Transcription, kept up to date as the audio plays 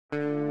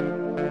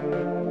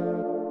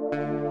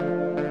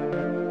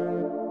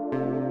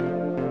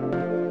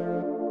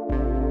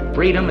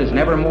freedom is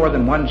never more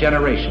than one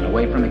generation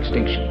away from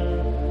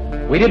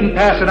extinction. We didn't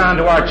pass it on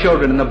to our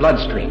children in the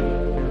bloodstream.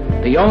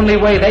 The only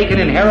way they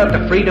can inherit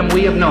the freedom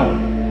we have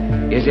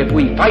known is if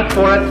we fight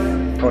for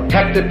it,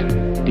 protect it,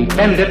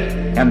 defend it,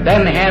 and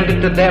then hand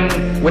it to them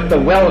with the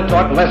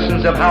well-taught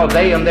lessons of how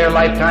they in their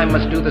lifetime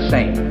must do the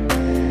same.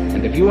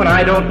 And if you and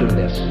I don't do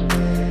this,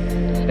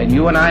 then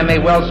you and I may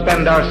well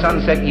spend our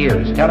sunset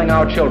years telling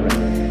our children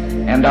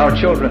and our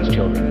children's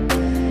children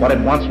what it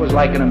once was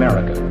like in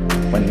America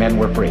when men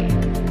were free.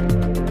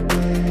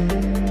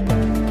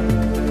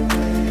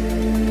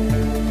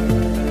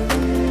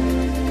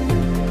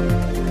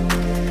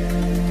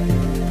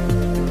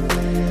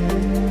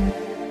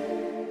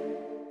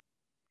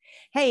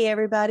 Hey,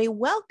 everybody.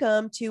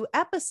 Welcome to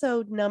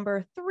episode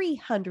number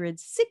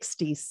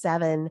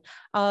 367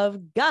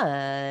 of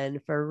Gun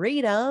for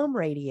Freedom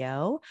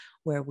Radio,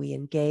 where we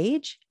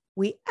engage,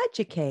 we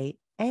educate,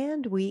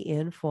 and we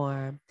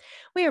inform.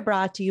 We are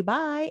brought to you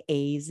by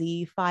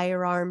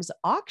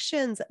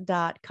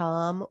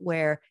azfirearmsauctions.com,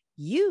 where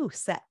you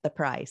set the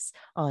price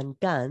on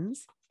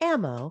guns,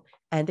 ammo,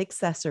 and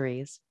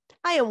accessories.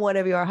 I am one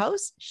of your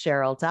hosts,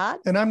 Cheryl Todd.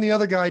 And I'm the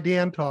other guy,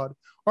 Dan Todd.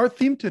 Our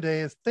theme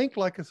today is Think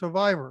Like a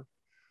Survivor.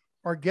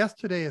 Our guest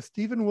today is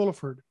Stephen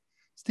Willeford.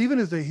 Stephen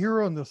is a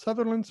hero in the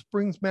Sutherland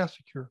Springs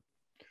Massacre.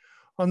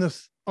 On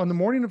the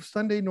morning of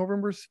Sunday,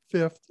 November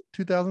 5th,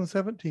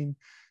 2017,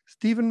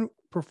 Stephen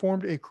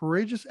performed a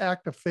courageous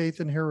act of faith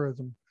and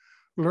heroism.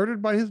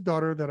 Alerted by his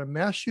daughter that a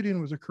mass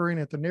shooting was occurring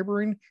at the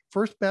neighboring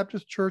First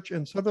Baptist Church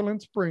in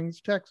Sutherland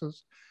Springs,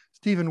 Texas,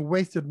 Stephen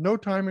wasted no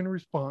time in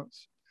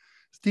response.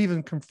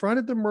 Stephen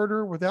confronted the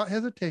murder without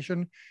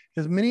hesitation.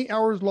 His many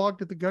hours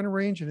logged at the gun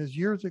range and his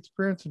years'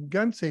 experience in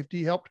gun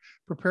safety helped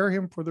prepare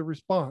him for the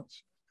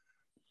response.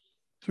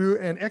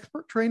 Through an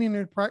expert training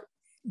and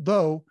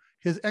though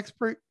his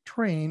expert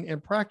training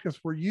and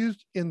practice were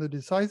used in the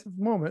decisive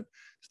moment,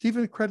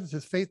 Stephen credits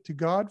his faith to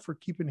God for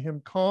keeping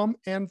him calm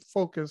and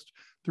focused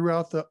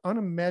throughout the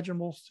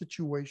unimaginable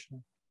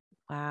situation.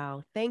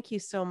 Wow. Thank you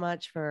so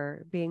much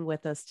for being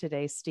with us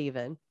today,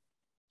 Stephen.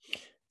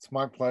 It's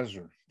my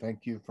pleasure.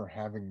 Thank you for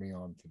having me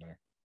on today.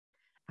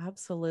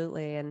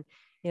 Absolutely. And,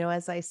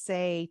 as I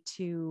say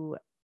to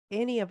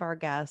any of our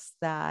guests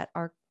that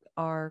are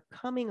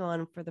coming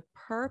on for the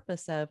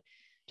purpose of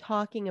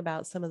talking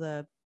about some of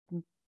the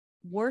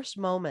worst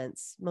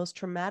moments, most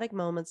traumatic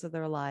moments of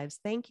their lives,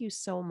 thank you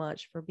so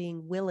much for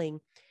being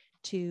willing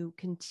to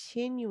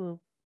continue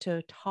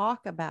to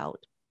talk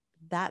about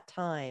that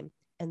time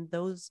and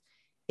those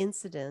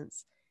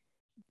incidents,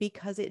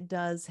 because it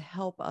does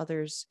help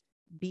others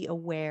be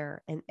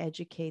aware and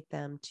educate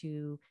them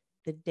to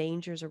the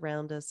dangers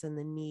around us and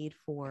the need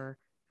for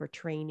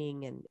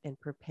training and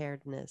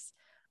preparedness.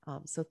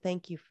 So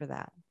thank you for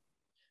that.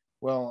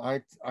 Well,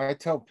 I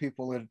tell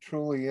people it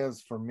truly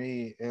is for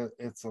me.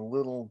 It's a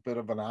little bit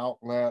of an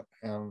outlet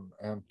and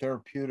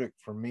therapeutic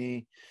for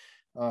me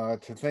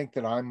to think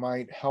that I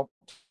might help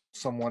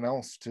someone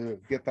else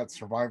to get that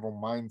survival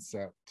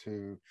mindset,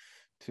 to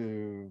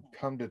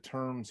come to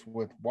terms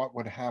with what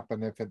would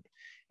happen if it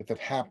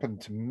happened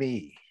to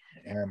me,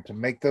 and to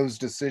make those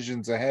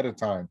decisions ahead of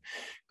time.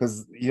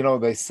 Because,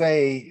 they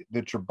say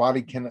that your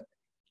body can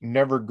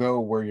never go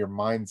where your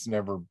mind's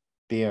never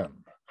been.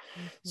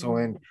 Mm-hmm. So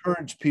I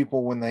encourage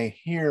people when they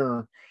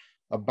hear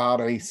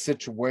about a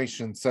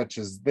situation such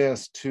as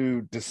this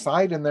to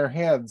decide in their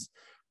heads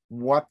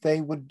what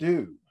they would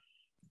do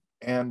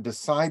and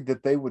decide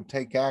that they would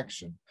take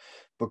action,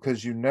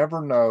 because you never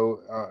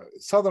know.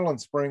 Sutherland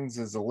Springs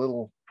is a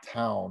little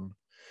town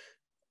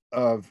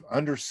of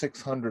under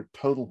 600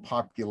 total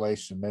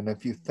population. And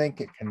if you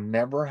think it can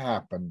never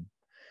happen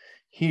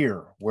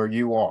here where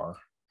you are,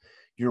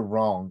 you're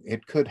wrong.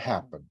 It could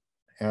happen,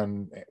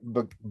 and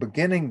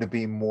beginning to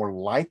be more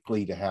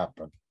likely to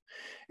happen.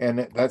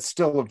 And that's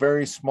still a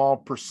very small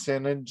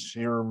percentage.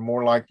 You're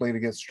more likely to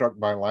get struck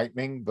by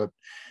lightning, but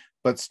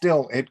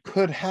still it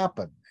could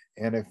happen.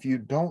 And if you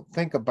don't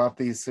think about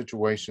these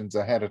situations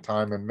ahead of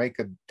time and make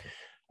a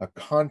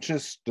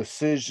conscious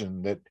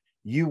decision that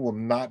you will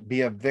not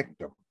be a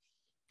victim,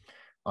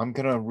 I'm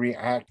going to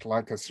react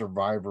like a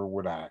survivor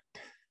would act.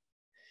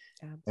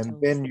 Absolutely.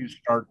 And then you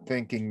start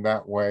thinking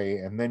that way,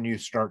 and then you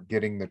start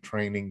getting the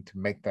training to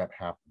make that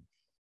happen.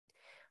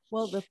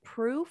 Well, the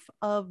proof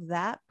of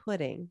that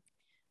pudding,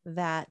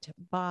 that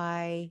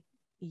by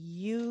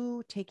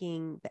you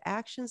taking the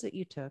actions that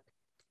you took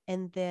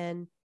and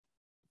then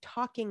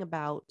talking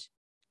about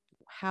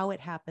how it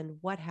happened,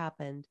 what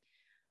happened,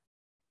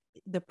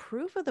 the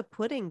proof of the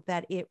pudding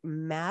that it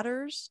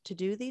matters to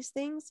do these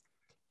things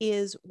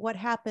is what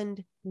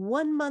happened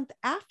 1 month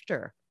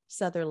after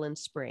Sutherland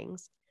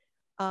Springs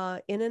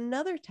in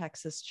another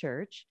Texas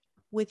church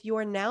with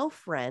your now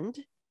friend,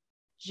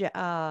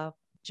 Jack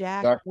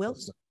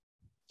Wilson.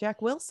 Jack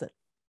Wilson.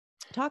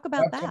 Talk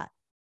about that.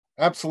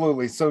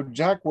 Absolutely. So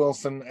Jack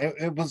Wilson,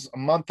 it was a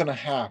month and a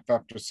half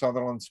after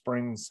Sutherland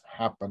Springs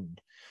happened.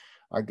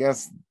 I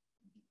guess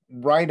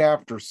right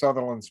after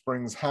Sutherland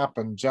Springs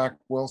happened, Jack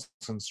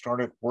Wilson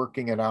started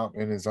working it out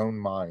in his own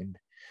mind.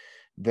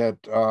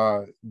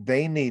 that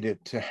they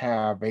needed to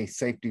have a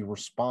safety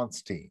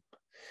response team.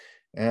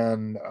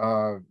 And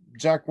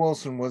Jack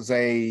Wilson was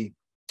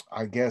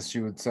I guess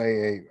you would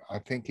say, I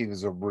think he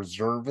was a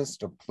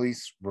reservist, a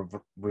police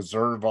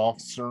reserve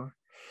officer.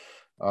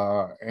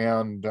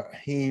 And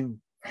he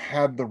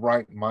had the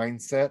right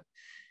mindset.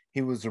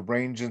 He was a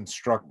range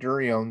instructor.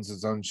 He owns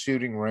his own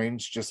shooting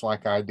range, just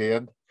like I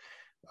did,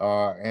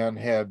 and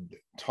had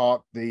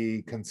taught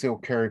the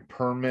concealed carry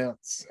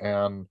permits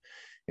and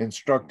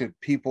instructed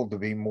people to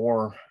be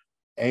more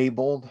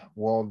abled.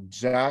 Well,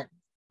 Jack,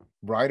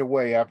 right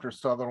away after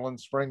Sutherland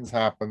Springs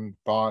happened,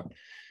 thought,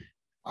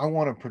 I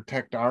want to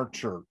protect our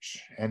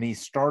church. And he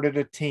started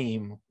a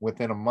team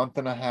within a month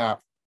and a half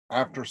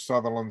after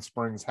Sutherland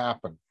Springs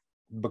happened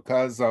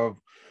because of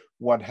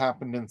what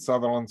happened in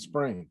Sutherland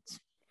Springs.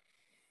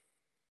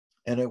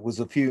 And it was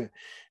a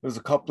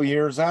couple of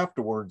years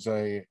afterwards,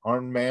 a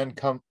armed man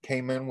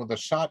came in with a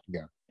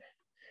shotgun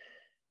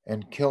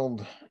and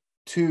killed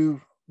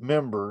 2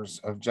 members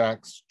of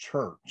Jack's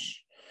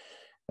church.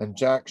 And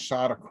Jack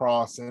shot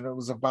across, and it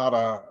was about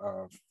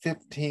a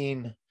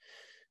 15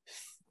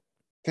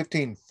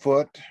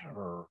 foot,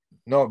 or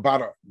no,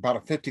 about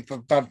a 50 foot,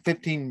 about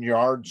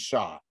 15-yard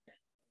shot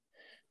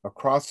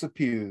across the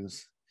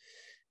pews.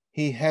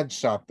 He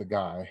headshot the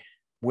guy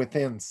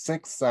within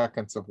 6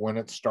 seconds of when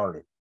it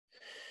started.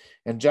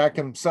 And Jack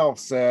himself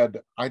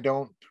said, I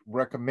don't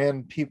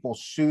recommend people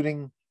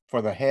shooting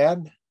for the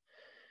head.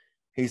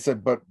 He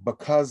said, but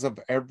because of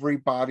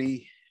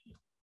everybody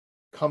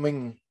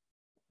coming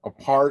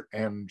apart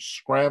and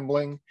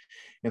scrambling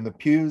in the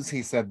pews,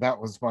 he said, that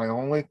was my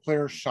only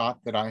clear shot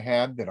that I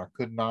had, that I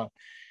could not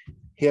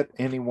hit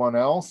anyone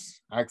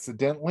else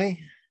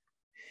accidentally.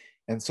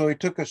 And so he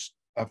took a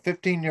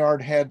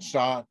 15-yard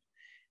headshot,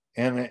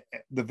 and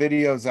the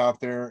video's out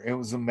there. It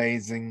was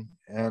amazing.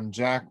 And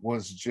Jack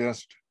was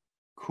just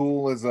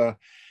cool as a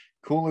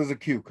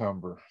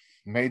cucumber.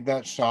 Made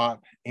that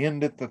shot,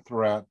 ended the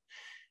threat,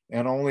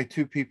 and only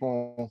 2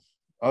 people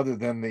other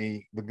than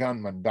the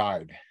gunman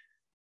died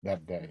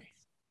that day.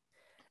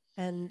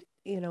 And,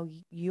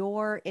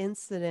 your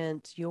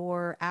incident,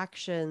 your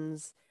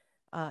actions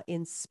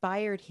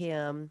inspired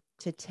him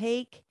to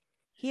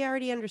he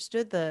already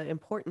understood the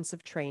importance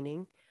of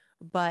training,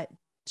 but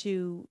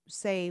to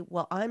say,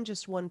 well, I'm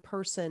just one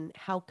person.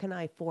 How can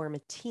I form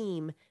a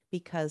team?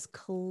 Because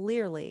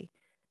clearly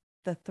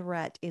the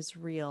threat is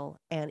real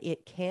and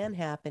it can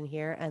happen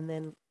here. And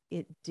then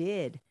it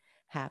did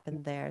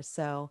happen there.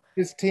 So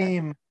his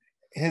team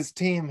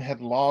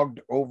had logged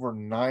over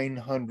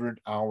 900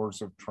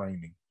 hours of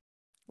training.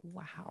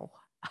 Wow.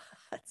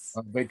 That's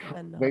they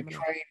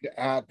trained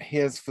at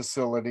his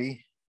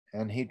facility,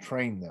 and he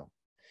trained them.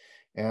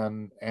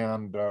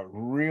 And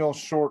real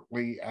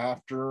shortly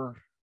after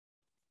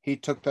he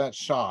took that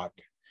shot,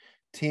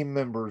 team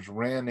members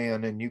ran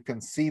in, and you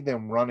can see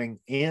them running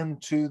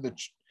into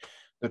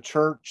the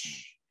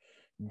church,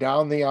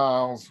 down the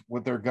aisles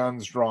with their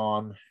guns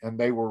drawn, and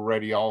they were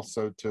ready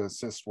also to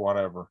assist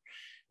whatever,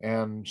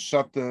 and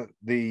shut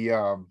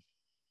the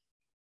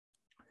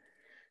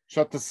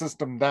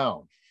system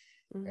down.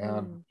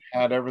 And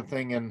had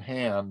everything in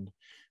hand.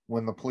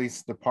 When the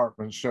police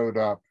department showed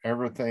up,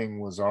 everything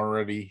was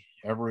already,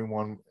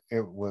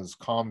 it was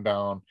calmed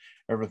down,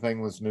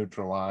 everything was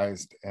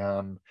neutralized,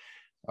 and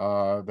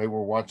they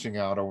were watching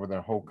out over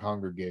their whole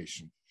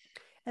congregation.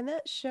 And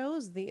that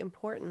shows the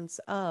importance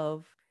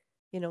of,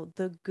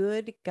 the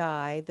good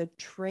guy, the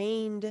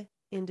trained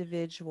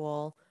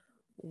individual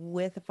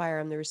with a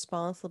firearm, the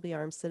responsibly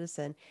armed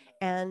citizen.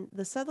 And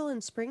the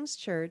Sutherland Springs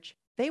Church,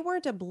 they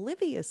weren't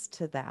oblivious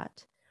to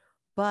that.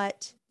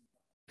 But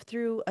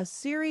through a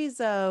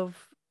series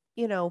of,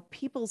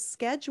 people's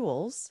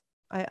schedules,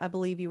 I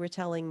believe you were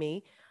telling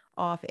me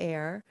off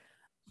air,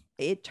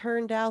 it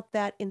turned out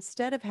that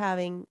instead of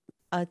having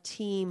a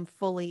team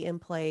fully in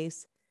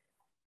place,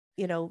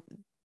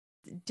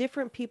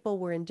 different people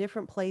were in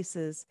different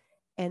places,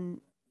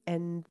 and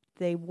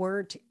they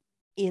weren't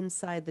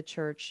inside the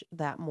church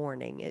that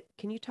morning.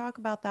 Can you talk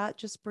about that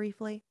just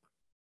briefly?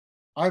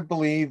 I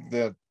believe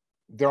that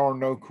there are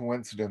no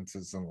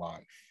coincidences in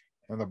life.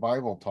 And the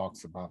Bible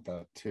talks about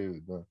that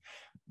too.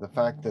 The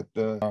fact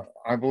that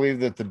I believe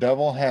that the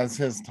devil has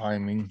his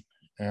timing,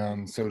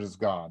 and so does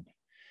God.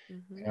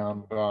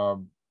 And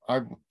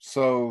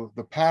so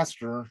the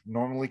pastor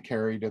normally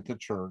carried at the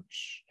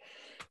church,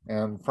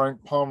 and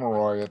Frank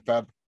Pomeroy at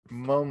that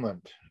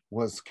moment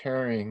was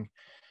carrying,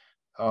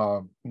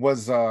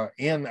 was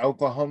in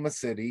Oklahoma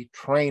City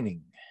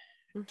training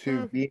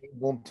to be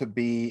able to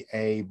be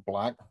a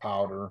black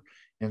powder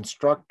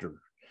instructor.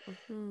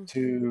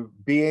 To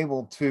be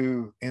able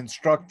to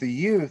instruct the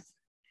youth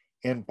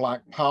in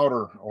black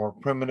powder or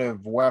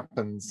primitive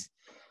weapons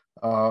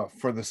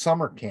for the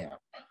summer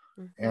camp.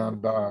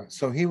 And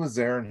so he was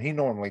there, and he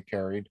normally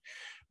carried.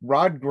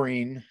 Rod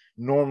Green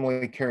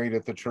normally carried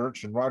at the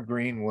church, and Rod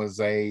Green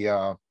was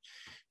a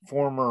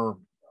former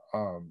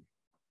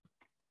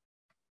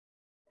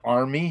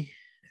Army,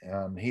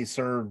 and he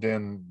served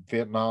in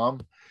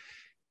Vietnam.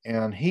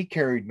 and he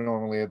carried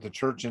normally at the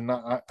church. And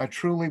I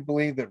truly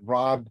believe that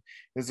Rod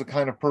is the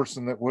kind of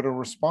person that would have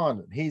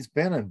responded. He's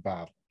been in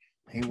battle.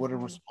 He would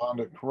have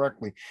responded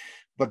correctly.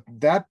 But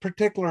that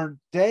particular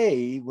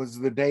day was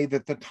the day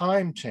that the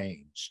time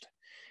changed.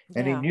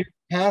 And he knew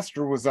the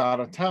pastor was out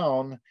of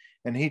town,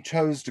 and he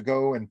chose to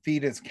go and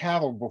feed his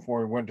cattle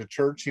before he went to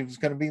church. He was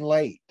going to be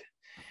late.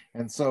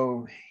 And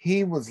so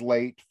he was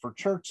late for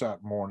church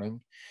that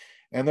morning.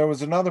 And there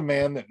was another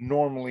man that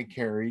normally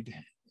carried,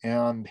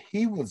 and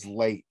he was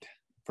late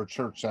for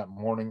church that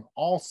morning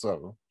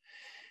also.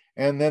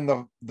 And then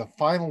the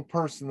final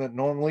person that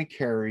normally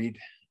carried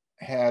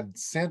had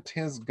sent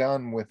his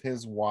gun with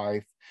his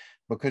wife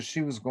because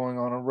she was going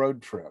on a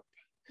road trip.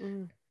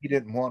 He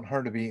didn't want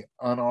her to be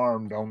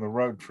unarmed on the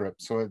road trip,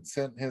 so it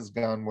sent his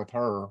gun with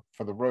her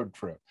for the road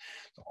trip.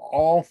 So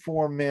all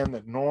 4 men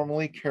that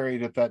normally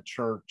carried at that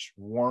church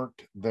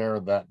weren't there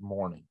that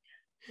morning.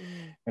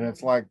 And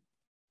it's like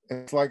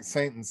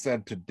Satan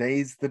said,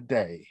 today's the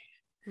day.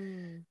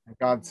 And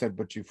God said,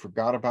 but you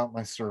forgot about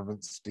my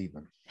servant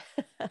Stephen.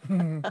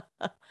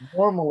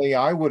 Normally,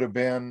 I would have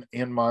been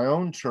in my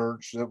own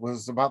church that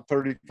was about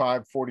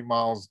 35, 40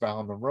 miles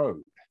down the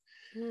road.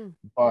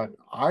 But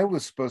I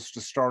was supposed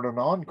to start an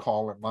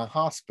on-call at my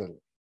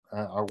hospital.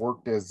 I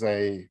worked as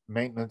a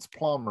maintenance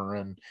plumber,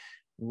 and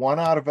 1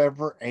 out of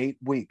every 8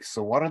 weeks.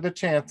 So what are the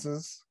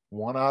chances?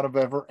 1 out of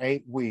every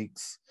 8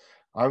 weeks,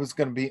 I was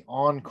going to be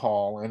on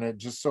call. And it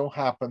just so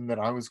happened that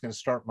I was going to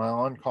start my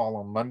on-call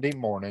on Monday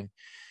morning.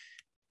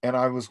 And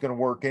I was going to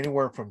work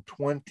anywhere from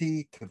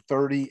 20 to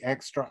 30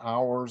 extra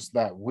hours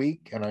that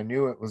week. And I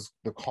knew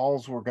the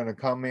calls were going to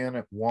come in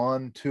at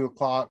 1, 2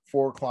 o'clock,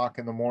 4 o'clock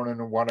in the morning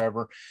or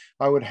whatever.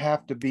 I would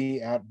have to be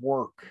at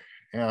work.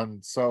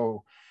 And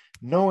so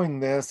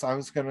knowing this, I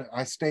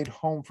stayed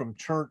home from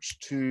church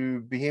to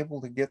be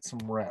able to get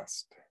some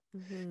rest,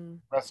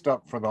 rest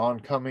up for the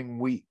oncoming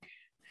week.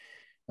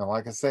 Now,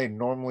 like I say,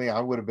 normally I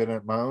would have been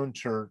at my own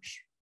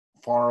church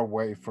far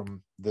away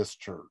from this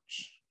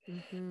church.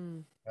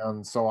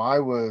 And so I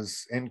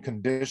was in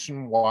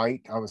condition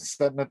white. I was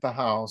sitting at the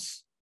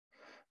house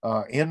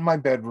in my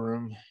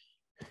bedroom,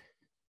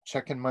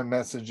 checking my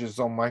messages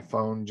on my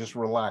phone, just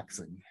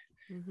relaxing.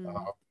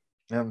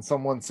 And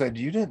someone said,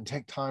 you didn't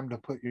take time to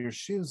put your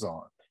shoes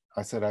on.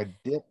 I said, I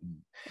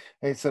didn't.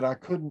 They said,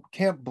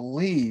 can't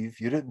believe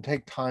you didn't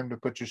take time to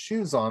put your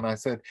shoes on. I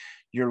said,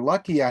 you're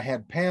lucky I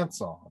had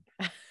pants on,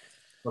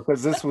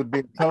 because this would be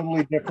a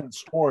totally different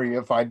story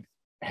if I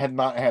had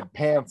not had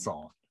pants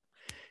on.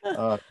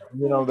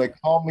 They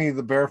call me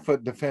the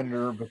barefoot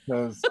defender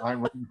because I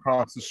run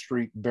across the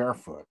street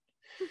barefoot.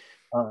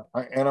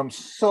 And I'm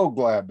so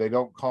glad they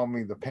don't call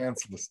me the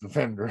pantsless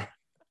defender.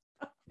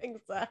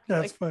 Exactly.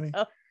 That's funny.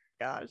 Oh,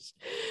 gosh.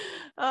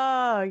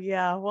 Oh,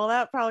 yeah. Well,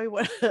 that probably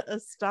would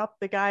have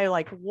stopped the guy.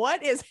 Like,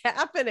 what is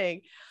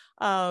happening?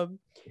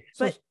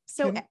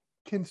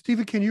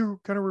 Stephen, can you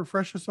kind of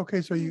refresh us?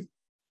 Okay, so you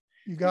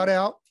got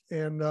out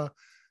and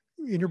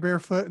in your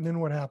barefoot, and then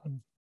what happened?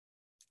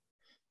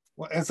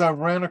 Well, as I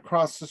ran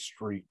across the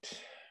street,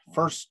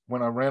 first,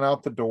 when I ran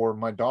out the door,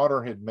 my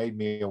daughter had made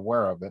me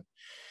aware of it,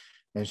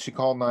 and she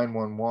called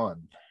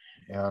 911.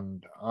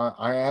 And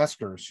I asked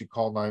her, she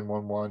called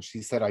 911.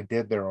 She said, I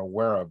did, they're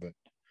aware of it.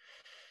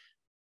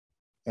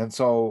 And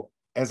so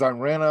as I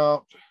ran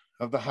out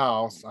of the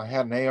house, I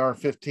had an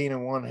AR-15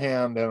 in one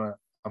hand and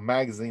a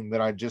magazine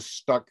that I just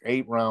stuck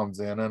 8 rounds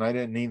in, and I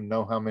didn't even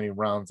know how many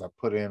rounds I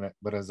put in it.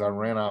 But as I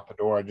ran out the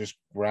door, I just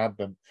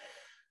grabbed a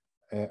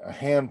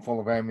handful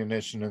of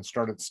ammunition and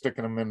started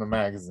sticking them in the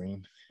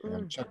magazine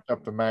and checked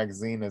up the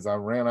magazine. As I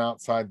ran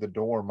outside the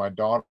door, my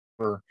daughter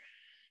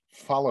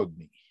followed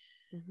me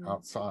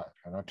outside,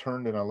 and I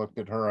turned and I looked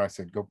at her. I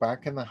said, go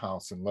back in the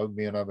house and load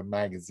me another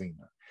magazine.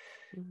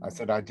 I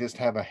said, I just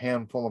have a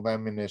handful of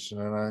ammunition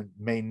and I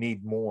may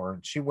need more.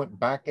 And she went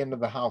back into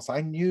the house.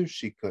 I knew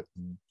she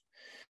couldn't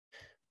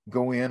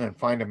go in and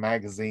find a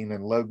magazine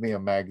and load me a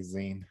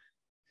magazine,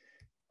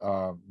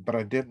 but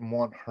I didn't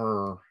want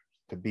her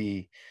to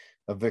be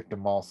a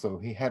victim also.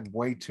 He had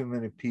way too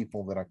many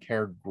people that I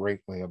cared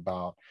greatly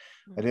about.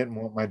 I didn't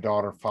want my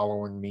daughter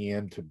following me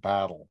into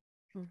battle.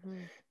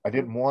 I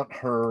didn't want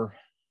her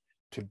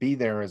to be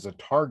there as a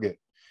target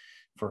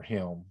for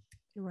him.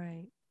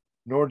 Right.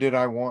 Nor did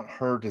I want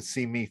her to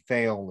see me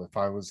fail if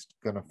I was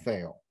going to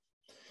fail.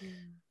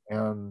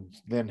 And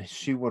then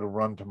she would have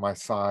run to my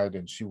side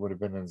and she would have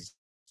been his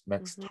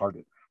next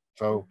target.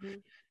 So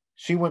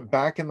she went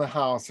back in the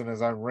house, and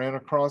as I ran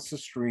across the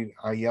street,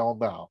 I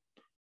yelled out.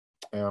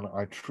 And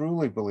I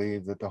truly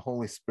believe that the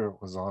Holy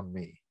Spirit was on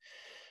me.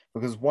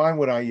 Because why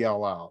would I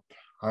yell out?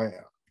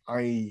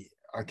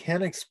 I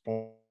can't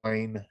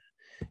explain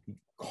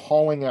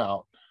calling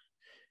out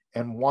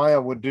and why I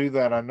would do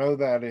that. I know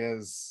that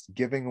is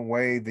giving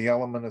away the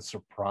element of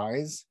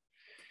surprise.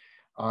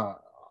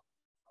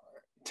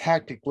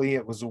 Tactically,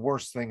 it was the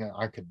worst thing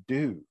I could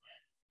do.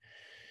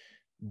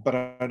 But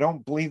I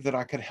don't believe that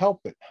I could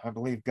help it. I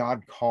believe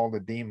God called a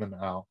demon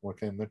out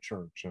within the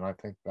church. And I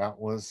think that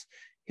was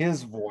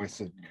his voice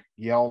that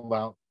yelled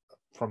out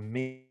from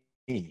me.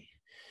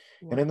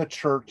 And in the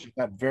church, at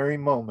that very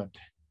moment,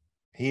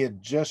 He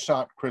had just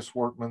shot Chris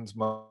Workman's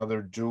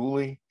mother,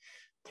 Julie,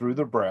 through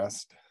the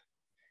breast,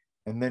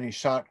 and then he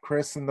shot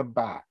Chris in the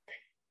back.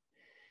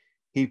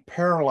 He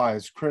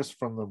paralyzed Chris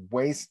from the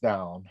waist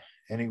down,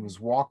 and he was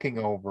walking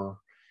over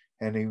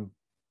and he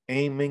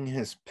aiming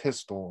his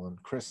pistol.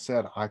 And Chris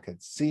said, I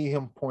could see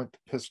him point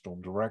the pistol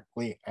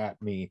directly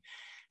at me.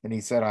 And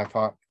he said, I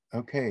thought,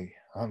 okay,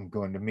 I'm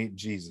going to meet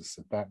Jesus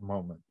at that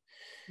moment.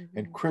 Mm-hmm.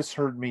 And Chris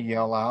heard me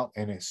yell out.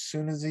 And as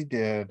soon as he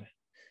did,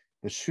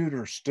 the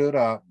shooter stood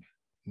up,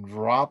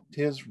 dropped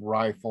his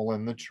rifle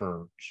in the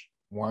church.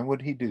 Why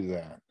would he do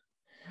that?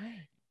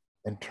 Right.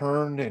 And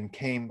turned and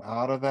came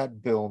out of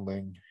that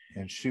building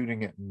and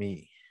shooting at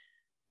me.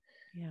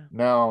 Yeah.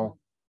 Now,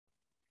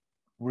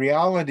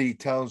 reality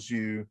tells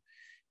you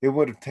it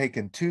would have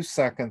taken 2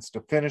 seconds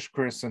to finish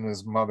Chris and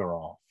his mother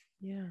off.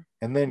 Yeah.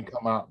 And then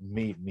come out and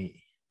meet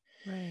me.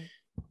 Right.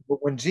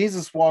 But when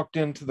Jesus walked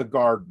into the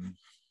garden,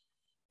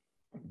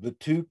 the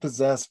 2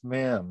 possessed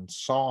men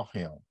saw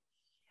him.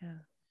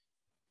 Yeah.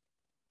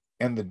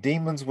 And the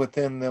demons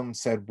within them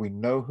said, we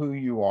know who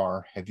you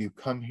are. Have you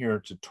come here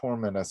to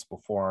torment us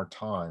before our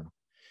time?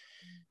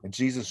 And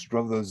Jesus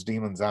drove those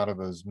demons out of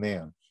those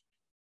men.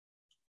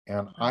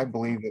 And I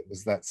believe it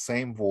was that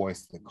same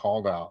voice that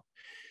called out.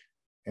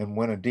 And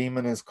when a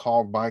demon is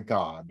called by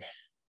God,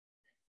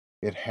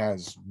 it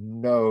has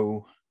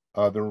no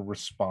other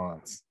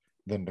response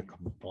than to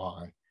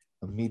comply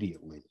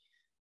immediately.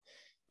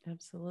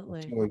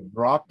 Absolutely. So he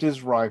dropped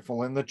his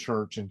rifle in the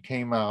church and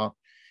came out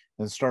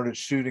and started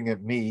shooting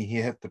at me.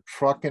 He hit the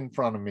truck in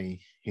front of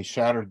me. He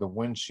shattered the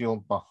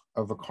windshield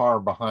of the car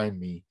behind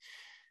me,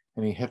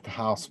 and he hit the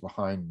house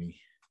behind me.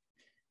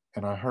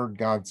 And I heard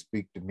God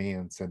speak to me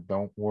and said,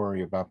 don't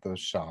worry about those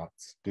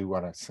shots. Do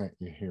what I sent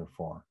you here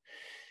for.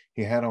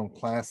 He had on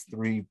class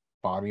 3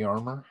 body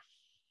armor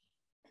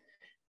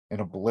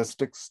and a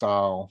ballistic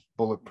style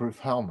bulletproof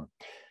helmet,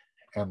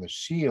 and the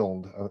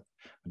shield, a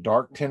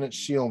dark tinted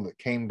shield that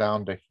came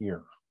down to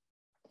here.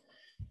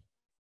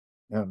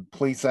 And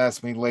police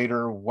asked me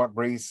later what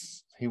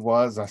race he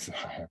was. I said,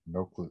 I have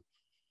no clue.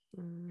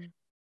 Mm.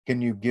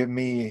 Can you give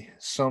me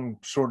some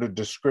sort of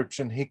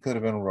description? He could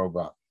have been a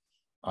robot.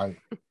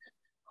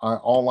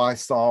 All I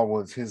saw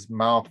was his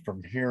mouth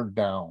from here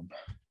down.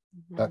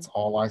 Mm-hmm. That's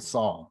all I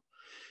saw.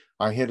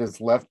 I hit his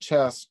left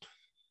chest,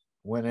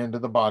 went into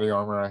the body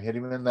armor. I hit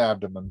him in the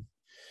abdomen,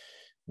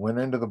 went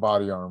into the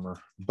body armor,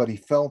 but he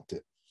felt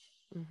it.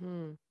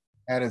 Mm-hmm.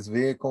 Had his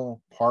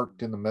vehicle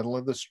parked in the middle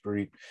of the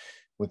street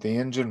with the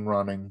engine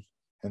running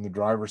and the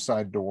driver's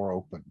side door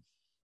open.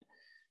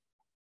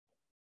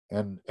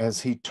 And as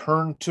he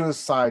turned to his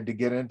side to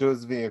get into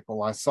his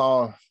vehicle, I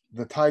saw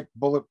the type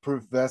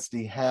bulletproof vest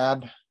he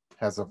had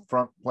has a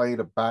front plate,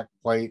 a back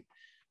plate,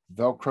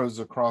 Velcros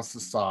across the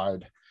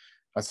side.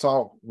 I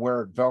saw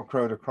where it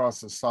Velcroed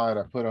across the side.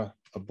 I put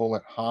a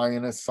bullet high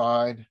in his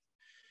side,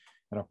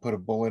 and I put a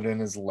bullet in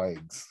his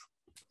legs.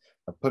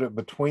 I put it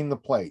between the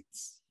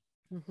plates.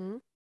 Mm-hmm.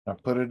 I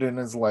put it in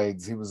his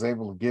legs. He was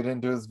able to get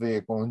into his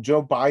vehicle. And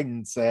Joe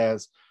Biden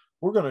says,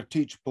 we're going to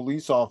teach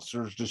police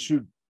officers to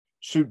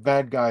shoot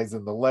bad guys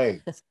in the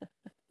legs.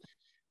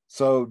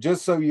 So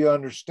just so you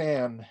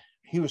understand,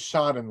 he was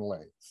shot in the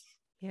legs.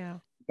 Yeah.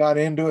 Got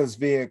into his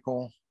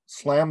vehicle,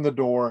 slammed the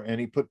door,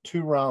 and he put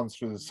 2 rounds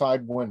through the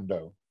side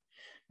window.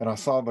 And I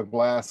saw the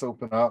glass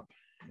open up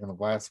and the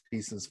glass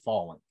pieces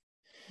falling.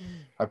 Mm.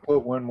 I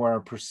put one where I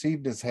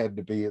perceived his head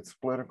to be. It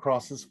split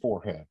across his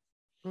forehead.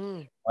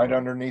 Mm. Right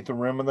underneath the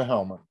rim of the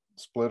helmet,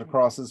 split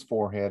across his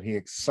forehead. He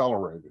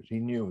accelerated. He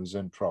knew he was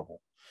in trouble.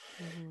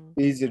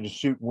 Mm-hmm. Easy to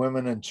shoot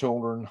women and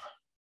children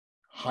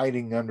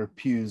hiding under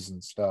pews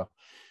and stuff.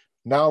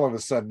 Now all of a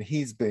sudden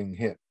he's being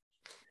hit.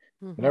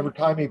 Mm-hmm. And every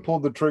time he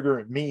pulled the trigger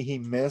at me, he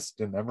missed.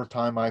 And every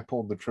time I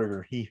pulled the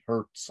trigger, he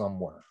hurt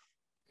somewhere.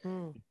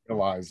 Mm. He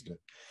realized it.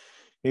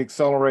 He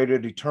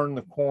accelerated. He turned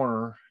the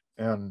corner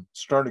and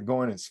started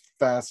going as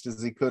fast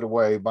as he could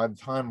away. By the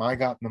time I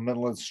got in the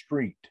middle of the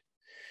street,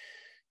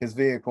 his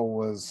vehicle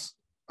was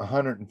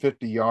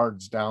 150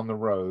 yards down the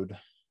road.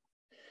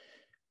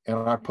 And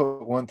I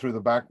put one through the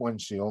back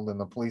windshield, and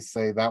the police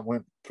say that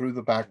went through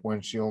the back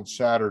windshield,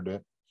 shattered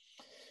it,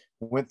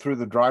 went through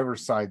the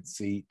driver's side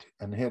seat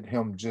and hit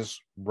him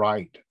just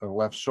right, the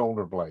left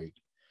shoulder blade.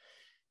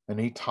 And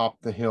he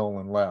topped the hill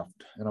and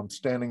left. And I'm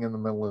standing in the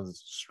middle of the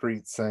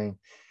street saying,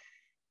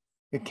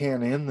 it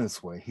can't end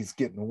this way. He's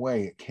getting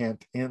away. It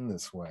can't end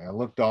this way. I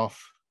looked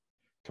off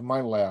to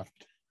my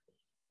left,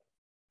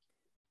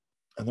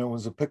 and there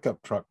was a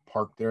pickup truck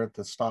parked there at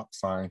the stop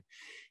sign.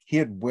 He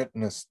had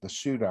witnessed the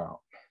shootout,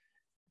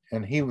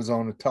 and he was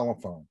on the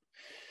telephone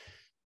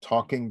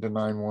talking to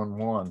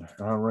 911.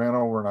 And I ran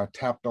over and I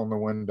tapped on the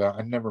window.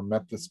 I never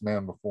met this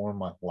man before in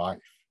my life.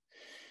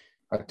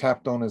 I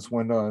tapped on his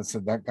window and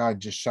said, that guy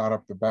just shot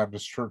up the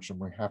Baptist church and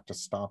we have to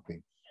stop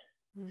him.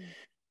 Mm.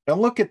 Now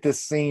look at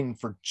this scene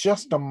for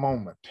just a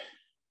moment.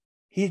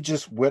 He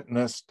just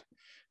witnessed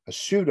a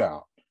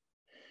shootout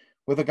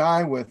with a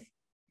guy with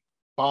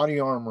body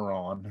armor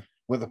on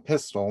with a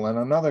pistol and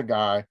another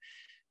guy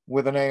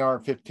with an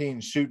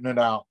AR-15 shooting it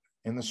out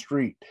in the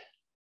street.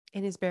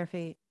 In his bare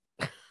feet.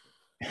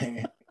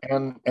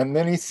 And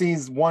then he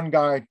sees one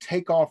guy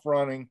take off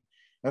running,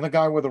 and the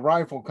guy with a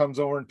rifle comes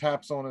over and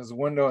taps on his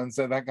window and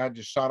said, that guy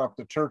just shot up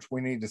the church.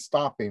 We need to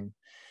stop him.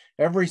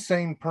 Every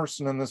sane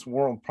person in this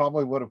world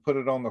probably would have put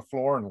it on the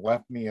floor and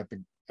left me at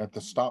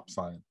the stop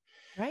sign.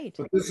 Right.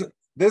 But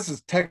this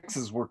is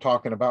Texas we're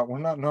talking about. We're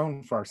not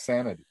known for our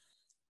sanity.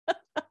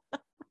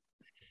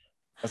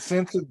 A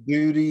sense of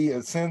duty,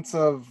 a sense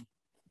of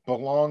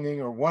belonging,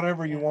 or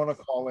whatever you want to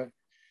call it.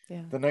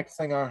 Yeah. The next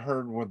thing I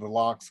heard were the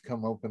locks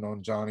come open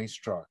on Johnny's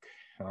truck,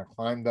 and I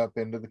climbed up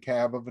into the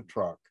cab of a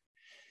truck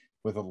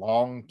with a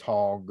long,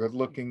 tall,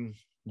 good-looking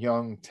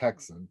young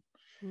Texan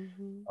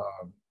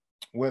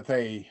with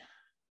a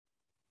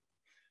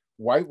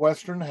white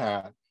Western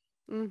hat,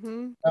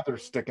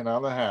 feathers sticking out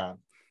of the hat,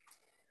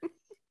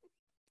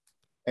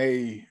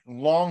 a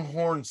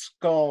longhorn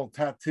skull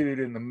tattooed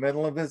in the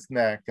middle of his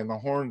neck, and the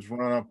horns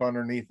run up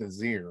underneath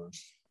his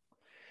ears.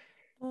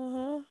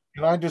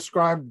 And I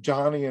described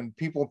Johnny, and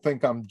people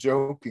think I'm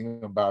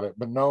joking about it,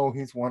 but no,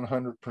 he's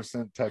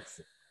 100%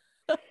 Texan.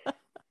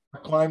 I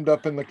climbed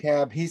up in the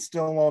cab. He's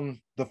still on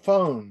the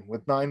phone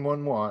with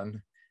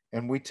 911,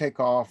 and we take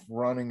off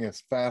running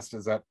as fast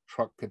as that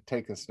truck could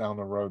take us down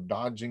the road,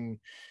 dodging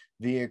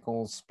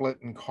vehicles,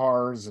 splitting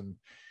cars,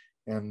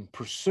 and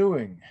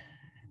pursuing.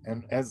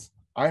 And as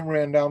I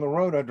ran down the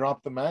road, I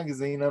dropped the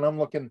magazine, and I'm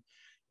looking,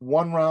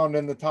 one round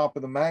in the top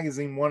of the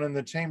magazine, one in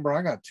the chamber.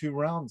 I got 2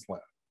 rounds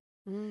left.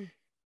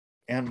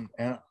 And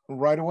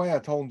right away I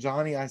told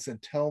Johnny, I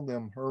said, tell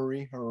them,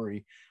 hurry,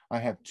 hurry. I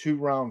have 2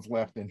 rounds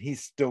left, and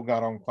he's still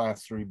got on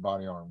Class 3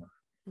 body armor.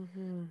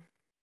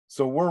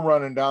 So we're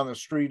running down the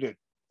street at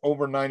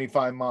over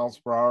 95 miles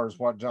per hour is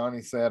what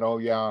Johnny said. Oh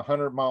yeah,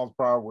 100 miles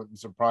per hour wouldn't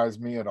surprise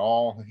me at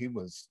all. He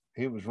was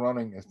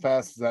running as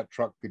fast as that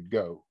truck could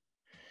go.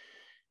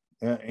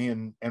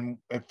 And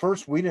at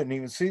first we didn't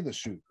even see the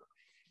shooter.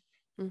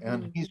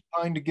 And he's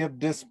trying to give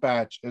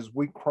dispatch as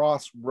we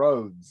cross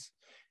roads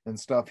and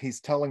stuff.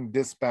 He's telling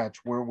dispatch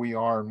where we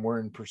are and we're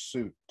in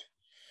pursuit.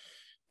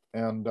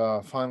 And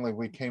finally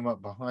we came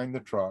up behind the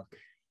truck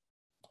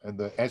and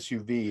the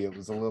SUV. It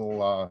was a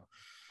little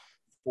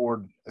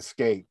Ford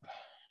Escape.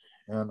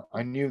 And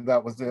I knew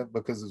that was it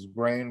because it was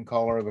gray in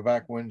color. The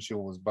back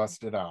windshield was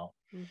busted out.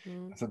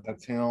 I said,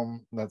 that's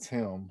him, that's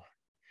him.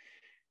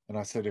 And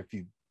I said, if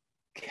you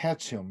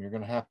catch him, you're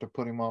going to have to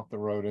put him off the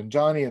road. And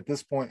Johnny at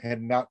this point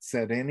had not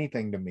said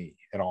anything to me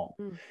at all.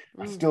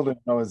 I still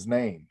didn't know his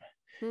name.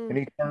 And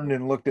he turned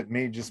and looked at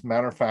me just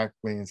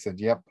matter-of-factly and said,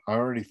 yep, I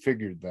already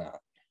figured that.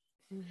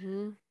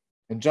 And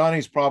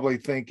Johnny's probably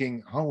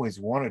thinking, I always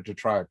wanted to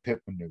try a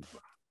pit maneuver.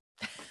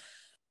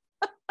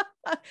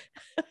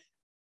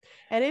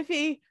 And if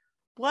he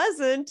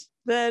wasn't,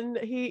 then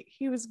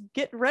he was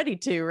getting ready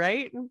to,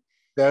 right?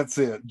 That's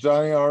it.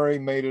 Johnny already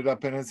made it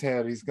up in his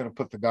head. He's going to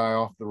put the guy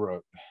off the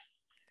road.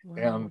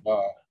 And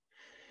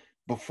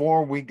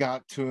before we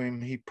got to him,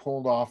 he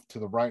pulled off to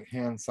the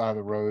right-hand side of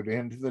the road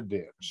into the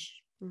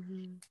ditch.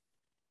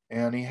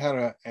 And he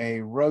had a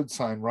road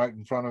sign right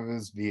in front of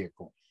his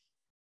vehicle.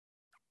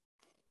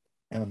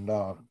 And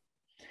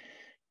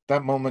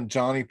that moment,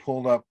 Johnny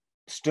pulled up,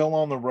 still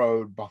on the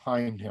road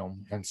behind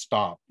him, and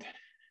stopped.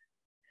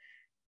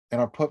 And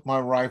I put my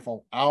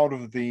rifle out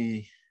of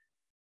the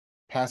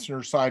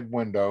passenger side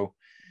window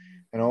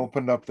and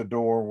opened up the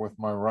door with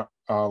my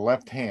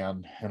left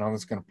hand. And I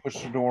was going to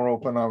push the door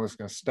open. I was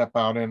going to step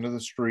out into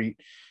the street,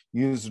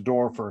 use the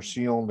door for a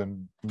shield,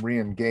 and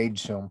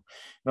re-engage him.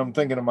 And I'm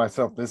thinking to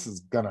myself, this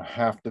is going to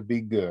have to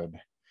be good.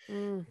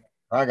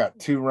 I got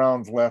 2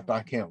 rounds left.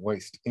 I can't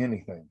waste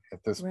anything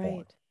at this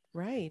point.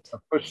 Right. I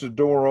pushed the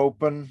door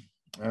open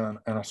and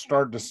I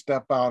started to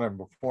step out. And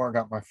before I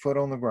got my foot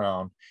on the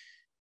ground,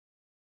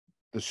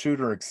 the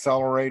shooter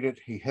accelerated.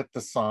 He hit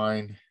the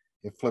sign.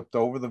 It flipped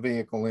over the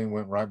vehicle and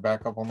went right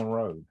back up on the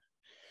road.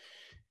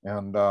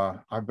 And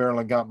I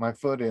barely got my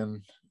foot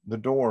in the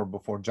door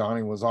before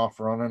Johnny was off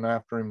running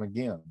after him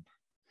again.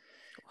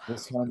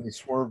 This time he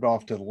swerved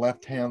off to the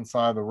left-hand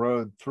side of the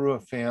road, through a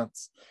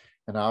fence,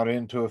 and out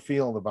into a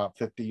field about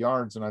 50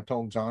 yards. And I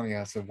told Johnny,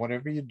 I said,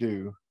 whatever you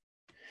do,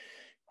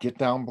 get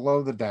down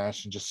below the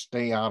dash and just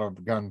stay out of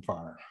the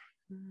gunfire.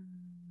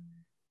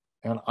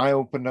 And I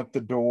opened up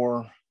the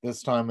door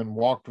this time and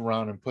walked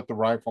around and put the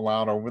rifle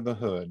out over the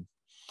hood.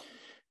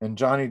 And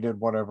Johnny did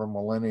whatever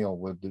millennial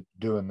would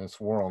do in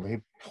this world. He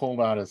pulled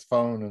out his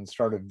phone and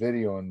started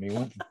videoing me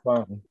with the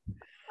phone.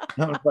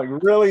 And I was like,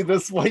 really?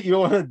 This is what you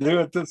want to do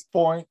at this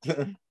point?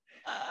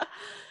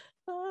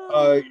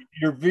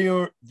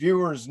 Your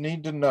viewers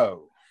need to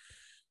know.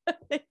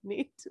 They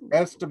need to know.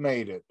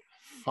 Estimated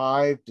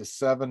 5 to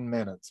 7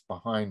 minutes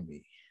behind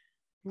me.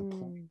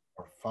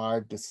 Or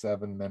 5 to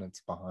 7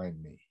 minutes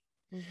behind me.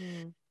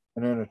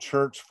 And in a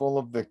church full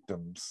of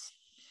victims,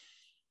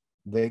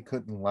 they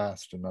couldn't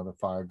last another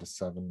 5 to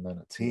 7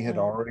 minutes. He had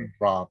already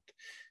dropped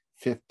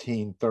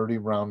 15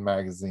 30-round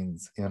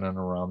magazines in and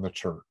around the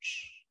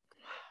church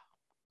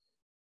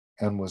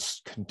and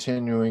was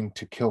continuing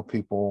to kill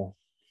people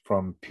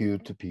from pew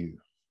to pew.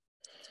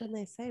 That's when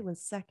they say when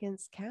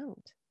seconds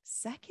count.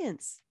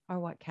 Seconds are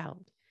what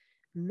count.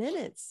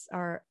 minutes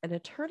are an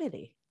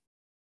eternity.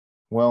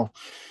 Well,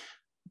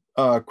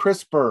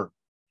 Chris Burt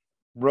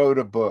wrote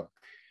a book,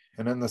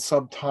 and in the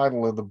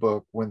subtitle of the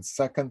book, When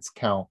Seconds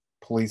Count,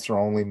 Police Are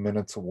Only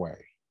Minutes Away.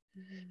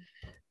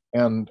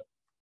 And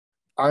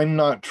I'm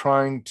not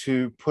trying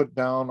to put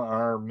down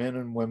our men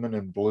and women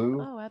in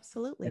blue. Oh,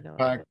 absolutely In not.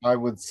 fact, I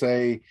would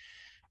say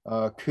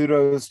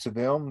kudos to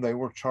them. They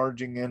were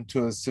charging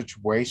into a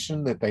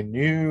situation that they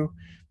knew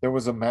there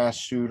was a mass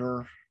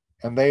shooter,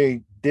 and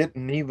they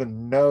didn't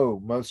even know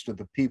most of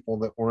the people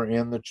that were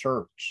in the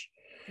church.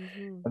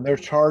 And they're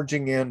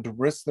charging in to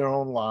risk their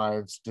own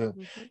lives to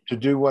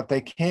do what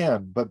they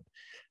can. But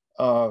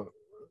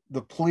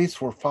the police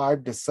were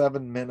 5 to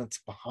 7 minutes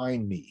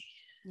behind me.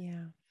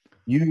 Yeah.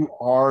 You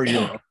are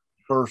your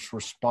first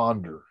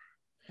responder.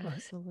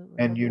 Absolutely.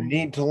 And you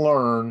need to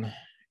learn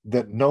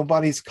that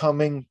nobody's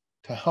coming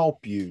to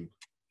help you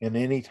in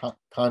any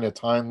kind of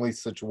timely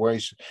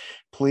situation.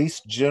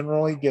 Police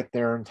generally get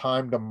there in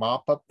time to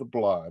mop up the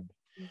blood,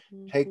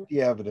 take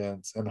the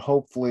evidence, and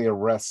hopefully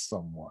arrest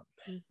someone.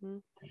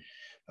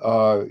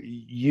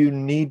 You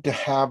need to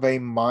have a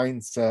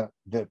mindset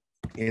that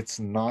it's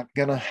not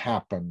going to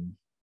happen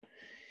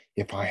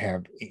if I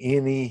have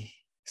any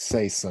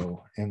say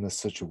so in the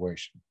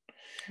situation.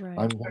 Right.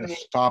 I'm going to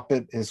stop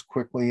it as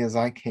quickly as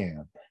I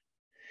can.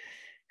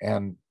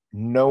 And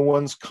no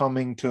one's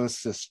coming to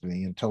assist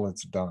me until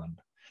it's done.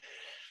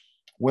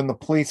 When the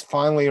police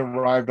finally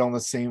arrived on the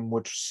scene,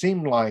 which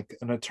seemed like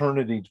an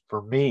eternity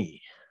for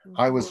me,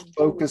 I was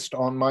focused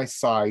on my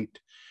sight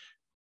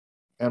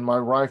and my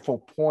rifle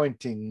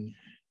pointing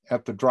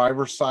at the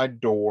driver's side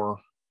door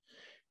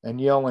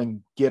and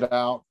yelling, "Get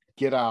out,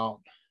 get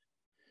out."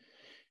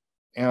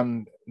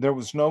 And there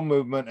was no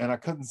movement, and I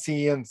couldn't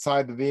see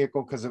inside the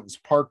vehicle because it was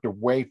parked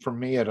away from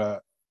me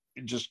at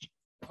just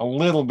a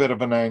little bit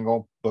of an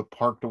angle, but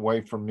parked away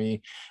from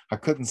me. I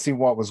couldn't see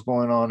what was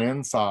going on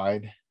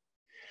inside.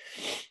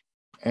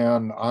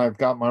 And I've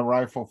got my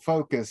rifle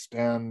focused,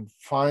 and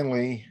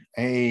finally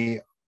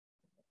a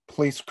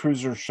police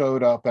cruiser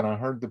showed up, and I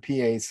heard the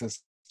PA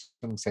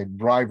system say,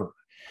 "Driver,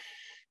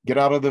 get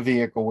out of the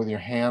vehicle with your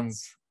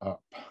hands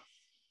up."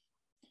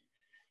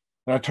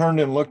 And I turned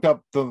and looked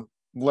up the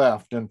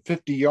left, and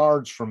 50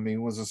 yards from me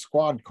was a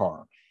squad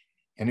car.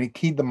 And he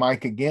keyed the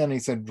mic again. He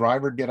said,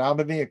 "Driver, get out of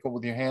the vehicle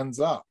with your hands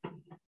up."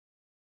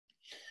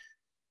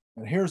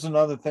 And here's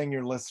another thing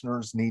your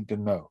listeners need to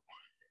know.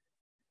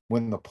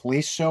 When the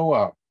police show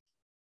up,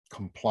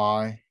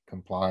 comply,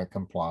 comply,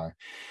 comply.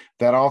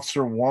 That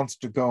officer wants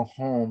to go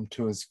home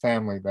to his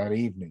family that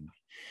evening,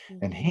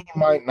 and he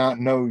might not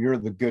know you're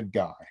the good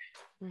guy.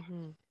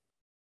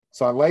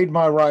 So I laid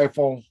my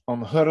rifle on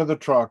the hood of the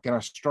truck, and I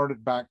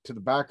started back to the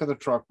back of the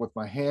truck with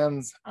my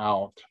hands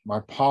out, my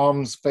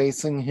palms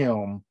facing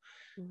him.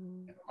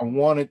 I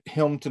wanted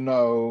him to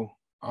know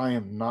I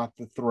am not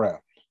the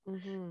threat.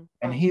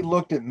 And he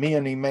looked at me,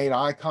 and he made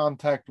eye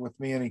contact with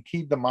me, and he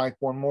keyed the mic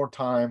one more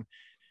time,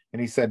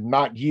 and he said,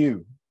 "Not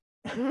you."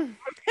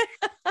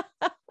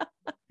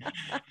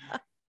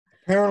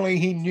 Apparently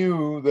he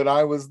knew that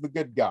I was the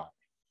good guy.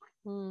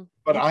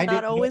 But it's I not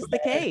didn't always know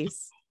the that.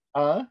 case.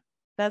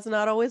 That's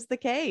not always the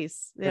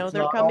case. You know, It's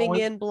they're not coming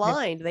always- in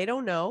blind. They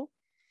don't know.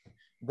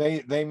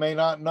 They may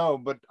not know,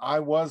 but I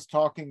was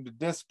talking to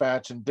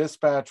dispatch, and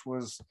dispatch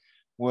was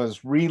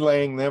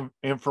relaying them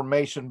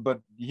information.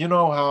 But you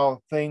know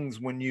how things,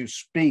 when you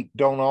speak,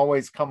 don't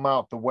always come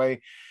out the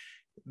way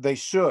they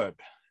should.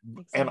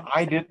 And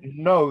I didn't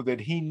know that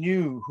he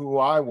knew who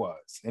I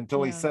was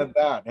until he said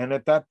that. And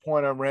at that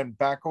point, I ran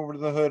back over to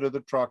the hood of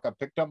the truck. I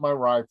picked up my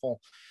rifle,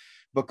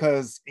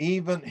 because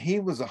even he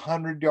was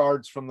 100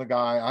 yards from the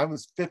guy. I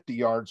was 50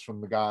 yards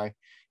from the guy.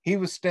 He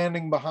was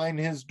standing behind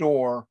his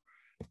door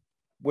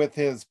with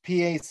his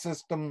PA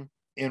system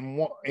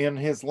in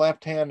his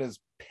left hand, his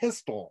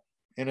pistol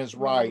in his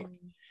right.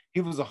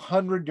 He was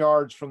 100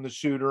 yards from the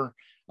shooter.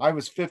 I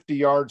was 50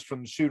 yards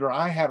from the shooter.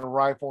 I had a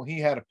rifle. He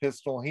had a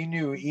pistol. He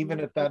knew even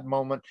at that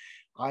moment,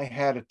 I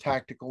had a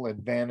tactical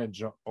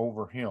advantage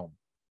over him.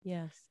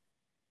 Yes.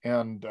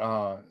 And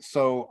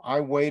so I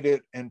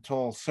waited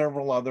until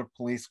several other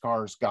police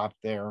cars got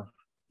there,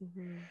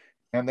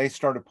 and they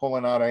started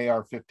pulling out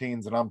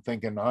AR-15s, and I'm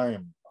thinking, I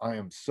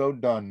am so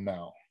done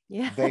now.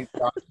 Yeah. They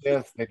got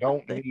this. They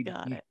don't need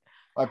it.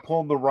 I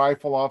pulled the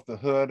rifle off the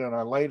hood, and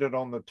I laid it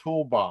on the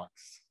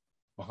toolbox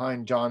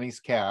behind Johnny's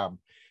cab.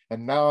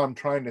 And now I'm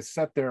trying to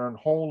sit there and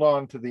hold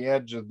on to the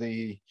edge of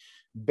the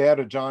bed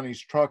of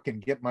Johnny's truck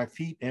and get my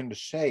feet into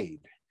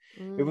shade.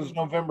 It was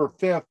November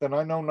 5th, and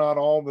I know not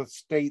all the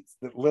states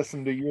that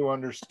listen to you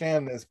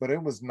understand this, but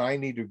it was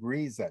 90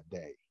 degrees that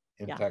day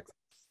in Texas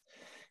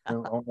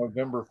on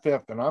November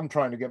 5th, and I'm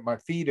trying to get my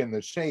feet in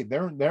the shade.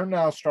 They're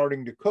now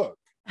starting to cook.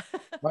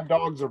 My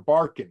dogs are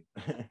barking.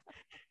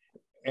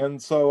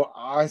 And so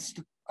I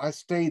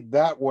stayed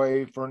that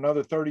way for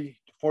another 30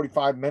 to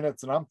 45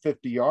 minutes, and I'm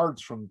 50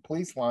 yards from the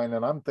police line,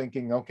 and I'm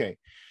thinking, okay,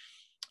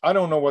 I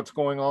don't know what's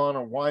going on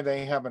or why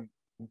they haven't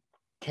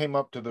came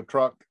up to the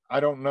truck. I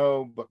don't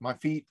know, but my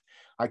feet,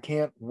 I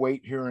can't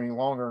wait here any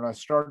longer. And I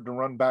started to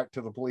run back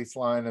to the police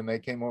line, and they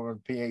came over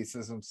the PA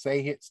system,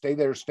 stay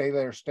there, stay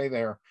there, stay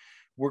there.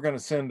 We're going to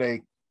send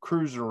a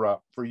cruiser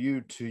up for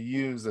you to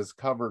use as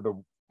cover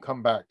to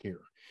come back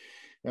here.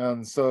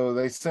 And so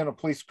they sent a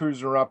police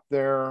cruiser up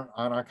there,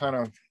 and I kind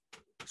of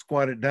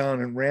squatted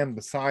down and ran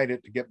beside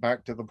it to get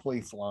back to the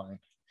police line.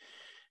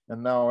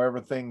 And now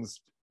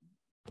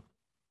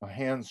my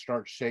hands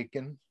start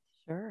shaking.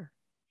 Sure.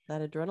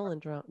 That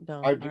adrenaline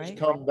dump. I just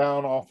come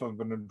down off of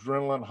an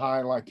adrenaline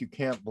high like you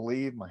can't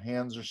believe. My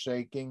hands are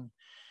shaking.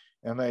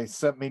 And they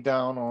set me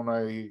down on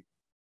a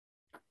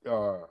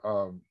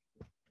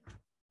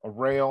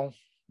rail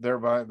there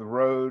by the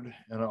road,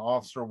 and an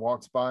officer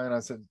walks by, and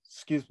I said,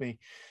 excuse me,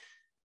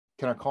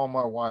 can I call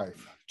my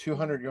wife?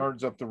 200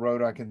 yards up the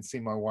road, I can see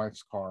my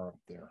wife's car up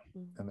there,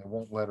 and they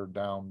won't let her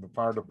down. The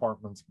fire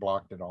department's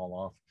blocked it all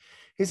off.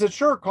 He said,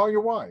 sure, call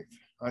your wife.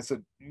 I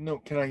said, no,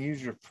 can I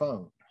use your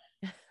phone?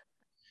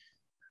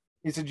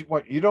 He said,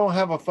 what, you don't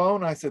have a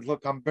phone? I said,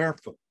 look, I'm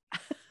barefoot.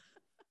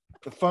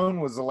 The phone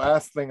was the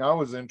last thing I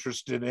was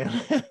interested in.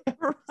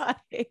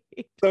 Right.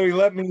 So he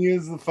let me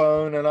use the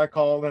phone, and I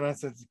called and I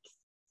said,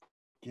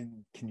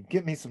 can you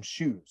get me some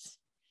shoes?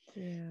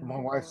 Yeah. My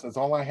wife says,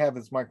 all I have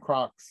is my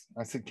Crocs.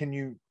 I said, can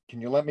you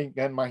let me,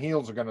 and my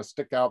heels are going to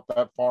stick out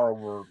that far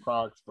over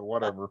Crocs, but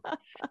whatever.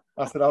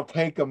 I said, I'll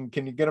take them.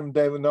 Can you get them,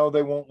 David? No,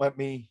 they won't let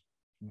me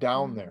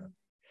down there.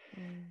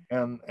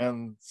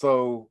 And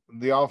so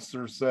the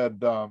officer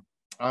said,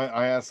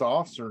 I asked the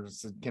officer, I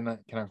said, can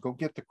I go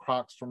get the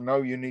Crocs from?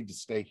 No, you need to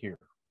stay here.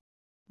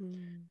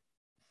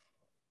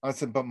 I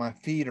said, but my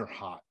feet are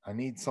hot. I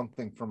need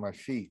something for my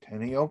feet.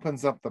 And he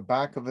opens up the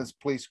back of his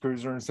police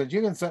cruiser and said,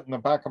 you can sit in the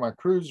back of my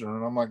cruiser.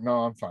 And I'm like, no,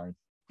 I'm fine.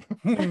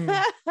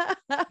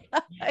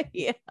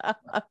 Yeah,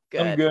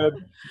 good. I'm good.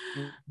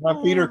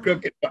 My feet are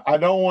cooking. I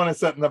don't want to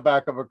sit in the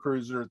back of a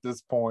cruiser at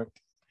this point.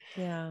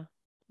 Yeah.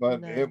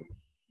 But No.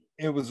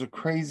 it was a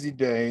crazy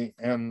day,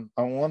 and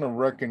I want to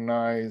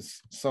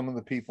recognize some of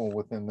the people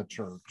within the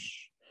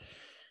church.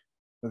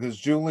 Because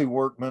Julie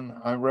Workman,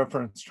 I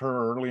referenced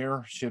her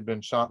earlier. She had been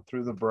shot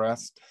through the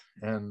breast,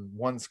 and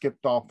one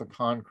skipped off the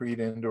concrete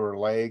into her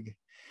leg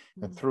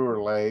and through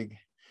her leg.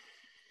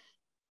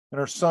 And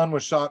her son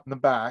was shot in the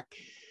back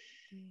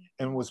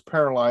and was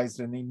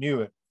paralyzed, and he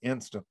knew it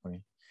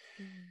instantly.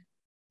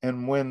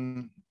 And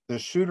when the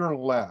shooter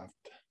left,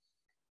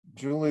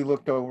 Julie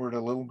looked over at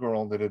a little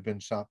girl that had been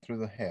shot through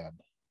the head,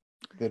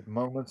 that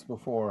moments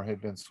before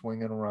had been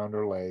swinging around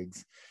her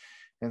legs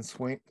and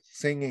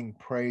singing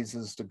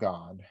praises to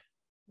God.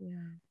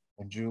 Yeah.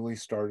 And Julie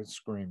started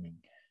screaming.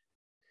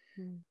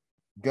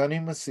 Gunny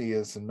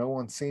Macias, and no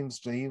one seems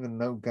to even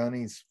know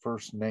Gunny's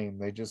first name.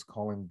 They just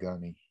call him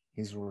Gunny.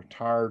 He's a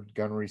retired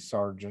gunnery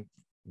sergeant,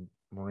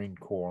 Marine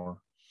Corps.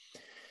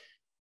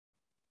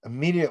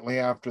 Immediately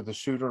after the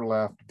shooter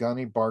left,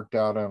 Gunny barked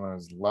out in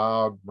his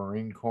loud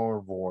Marine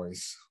Corps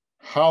voice,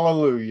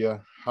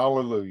 hallelujah,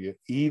 hallelujah,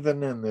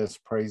 even in this,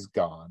 praise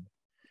God.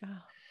 Oh,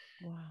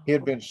 wow. He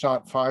had been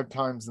shot 5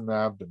 times in the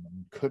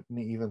abdomen, couldn't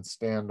even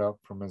stand up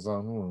from his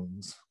own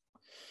wounds.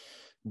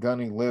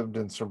 Gunny lived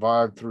and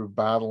survived through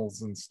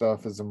battles and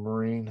stuff as a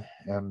Marine,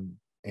 and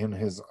in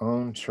his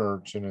own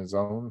church, in his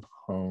own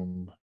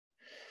home,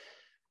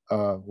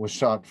 was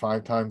shot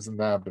 5 times in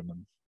the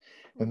abdomen.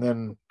 And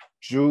then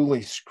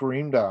Julie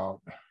screamed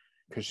out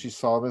because she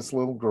saw this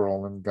little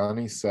girl, and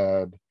Gunny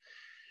said,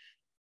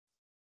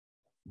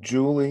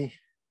 Julie,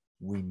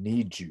 we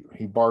need you.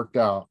 He barked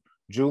out,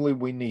 Julie,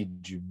 we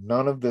need you.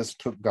 None of this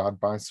took God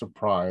by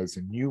surprise,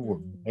 and you were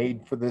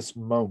made for this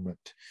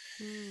moment.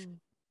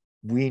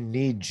 We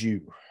need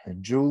you.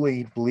 And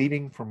Julie,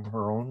 bleeding from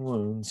her own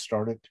wounds,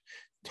 started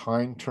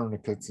tying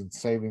tourniquets and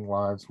saving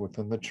lives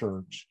within the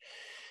church.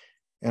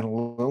 And a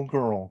little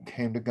girl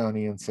came to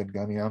Gunny and said,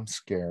 Gunny, I'm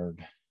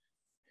scared.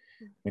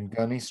 And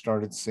Gunny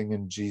started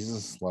singing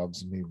Jesus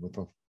Loves Me with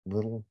a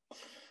little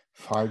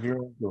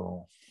 5-year-old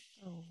girl.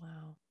 Oh,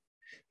 wow.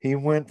 He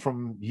went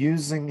from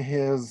using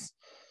his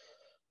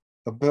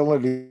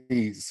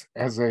abilities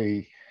as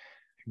a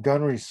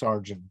gunnery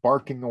sergeant,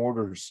 barking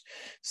orders,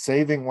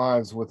 saving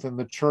lives within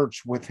the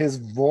church with his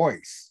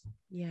voice,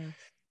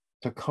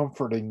 to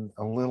comforting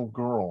a little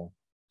girl,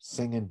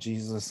 singing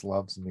Jesus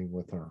Loves Me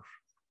with her.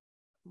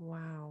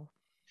 Wow.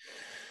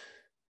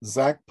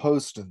 Zach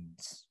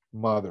Poston's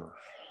mother,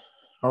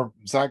 or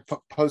Zach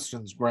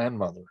Poston's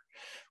grandmother,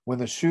 when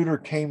the shooter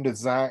came to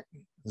Zach,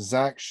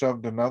 Zach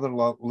shoved another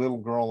little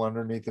girl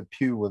underneath a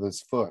pew with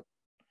his foot.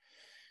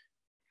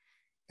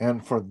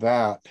 And for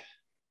that,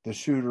 the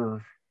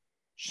shooter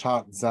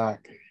shot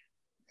Zach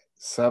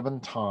 7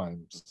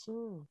 times.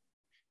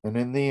 And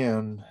in the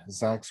end,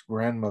 Zach's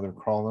grandmother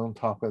crawled on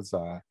top of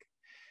Zach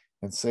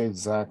and saved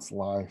Zach's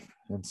life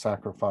and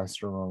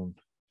sacrificed her own.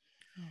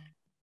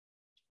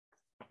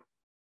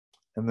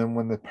 And then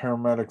when the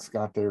paramedics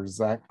got there,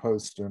 Zach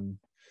Poston,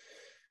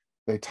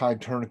 they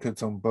tied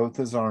tourniquets on both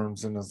his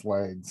arms and his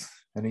legs.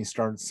 And he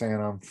started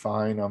saying, I'm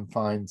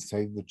fine,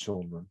 save the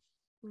children.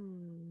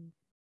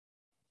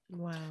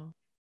 Wow.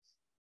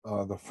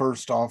 The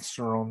first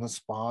officer on the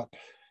spot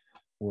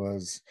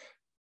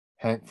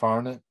Hank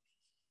Farnett.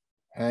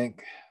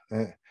 Hank,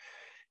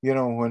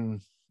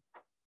 when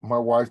my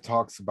wife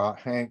talks about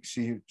Hank,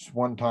 she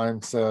one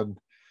time said,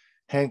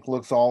 Hank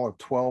looks all of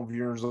 12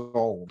 years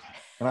old.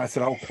 And I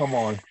said, oh, come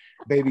on,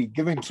 baby,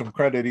 give him some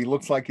credit. He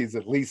looks like he's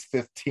at least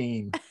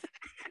 15.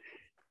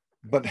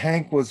 But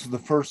Hank was the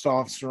first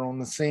officer on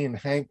the scene.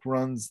 Hank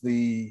runs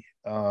the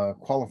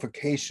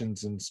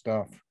qualifications and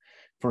stuff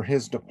for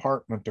his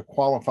department to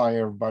qualify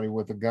everybody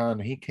with a gun.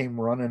 He came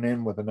running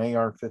in with an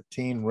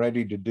AR-15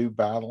 ready to do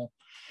battle.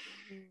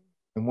 Mm-hmm.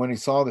 And when he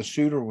saw the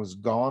shooter was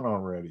gone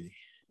already,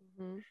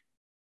 mm-hmm.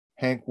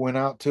 Hank went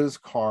out to his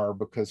car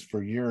because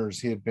for years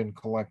he had been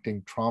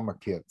collecting trauma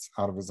kits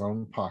out of his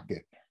own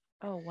pocket.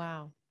 Oh,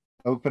 wow.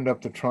 Opened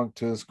up the trunk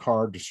to his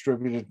car,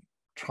 distributed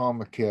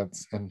trauma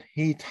kits, and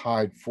he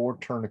tied 4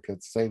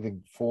 tourniquets,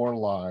 saving 4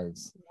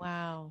 lives.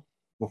 Wow.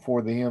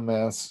 Before the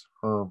EMS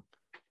or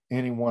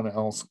anyone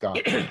else got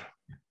there.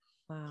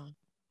 Wow.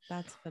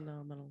 That's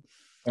phenomenal.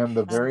 And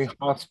the very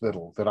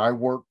hospital that I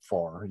worked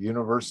for,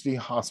 University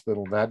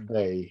Hospital, that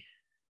day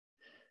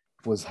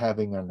was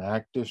having an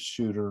active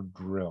shooter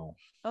drill.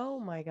 Oh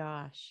my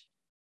gosh.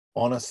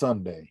 On a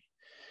Sunday.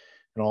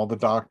 And all the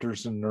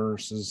doctors and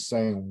nurses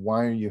saying,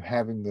 why are you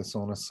having this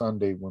on a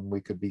Sunday when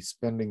we could be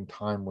spending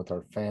time with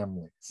our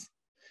families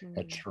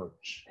at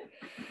church?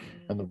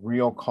 And the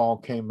real call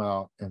came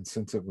out. And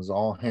since it was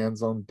all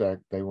hands on deck,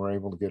 they were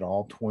able to get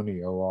all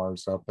 20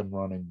 ORs up and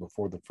running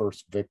before the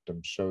first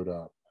victim showed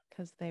up.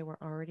 Because they were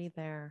already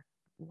there.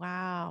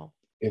 Wow.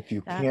 If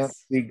you can't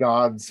see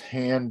God's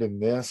hand in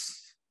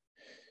this,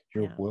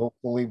 you're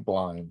willfully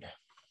blind.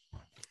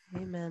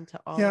 Amen to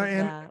all of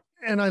that.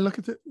 And I look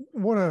at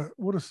what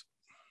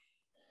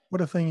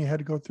a thing you had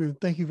to go through.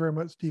 Thank you very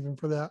much, Stephen,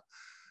 for that,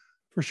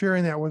 for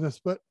sharing that with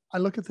us. But I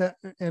look at that,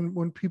 and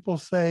when people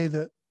say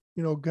that,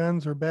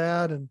 guns are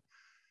bad, and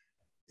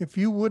if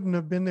you wouldn't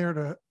have been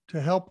there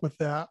to help with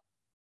that,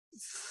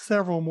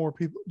 several more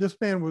people. This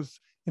man was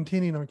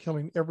intending on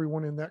killing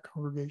everyone in that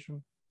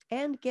congregation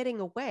and getting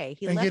away.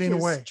 He left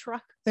his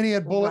truck, and he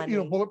had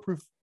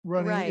bulletproof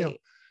running. Right.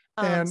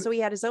 And so he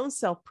had his own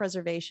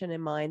self-preservation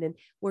in mind, and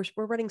we're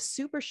running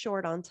super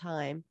short on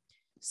time.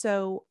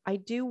 So I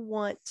do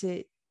want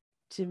to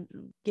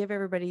give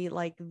everybody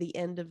like the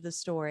end of the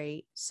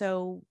story.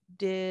 So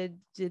did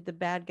the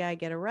bad guy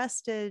get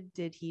arrested?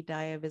 Did he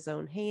die of his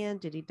own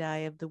hand? Did he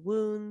die of the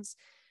wounds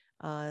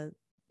that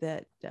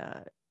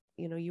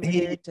you were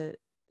there to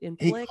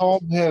inflict? He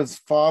called his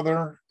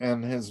father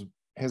and his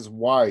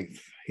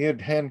wife. He had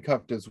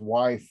handcuffed his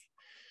wife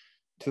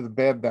to the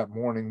bed that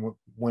morning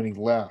when he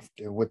left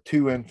with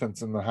 2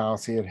 infants in the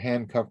house. He had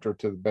handcuffed her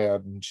to the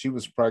bed, and she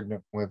was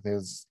pregnant with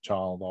his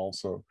child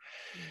also.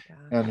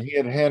 And he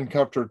had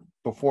handcuffed her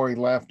before he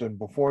left. And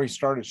before he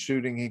started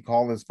shooting, he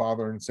called his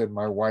father and said,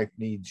 my wife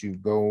needs you,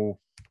 go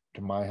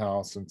to my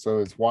house. And so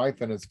his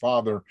wife and his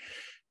father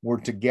were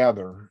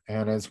together.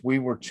 And as we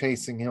were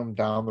chasing him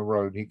down the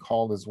road, he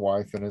called his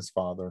wife and his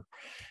father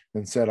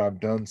and said, I've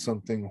done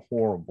something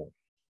horrible.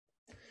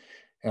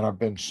 And I've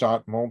been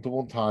shot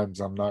multiple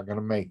times. I'm not going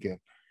to make it.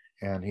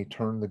 And he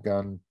turned the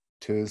gun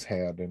to his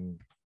head and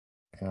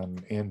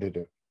ended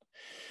it.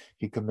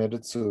 He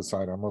committed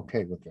suicide. I'm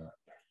okay with that.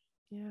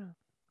 Yeah.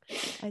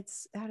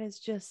 That is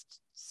just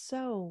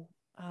so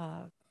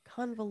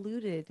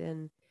convoluted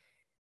and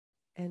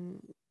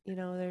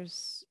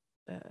there's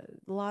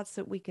lots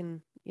that we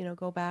can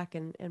go back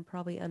and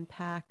probably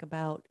unpack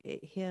about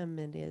him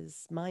and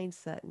his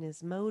mindset and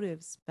his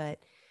motives, but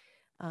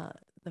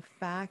the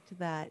fact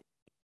that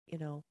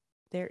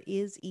there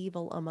is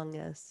evil among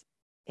us,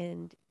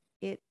 and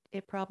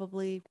it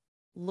probably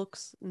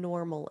looks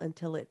normal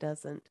until it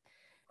doesn't.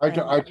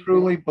 I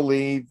truly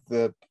believe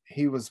that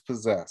he was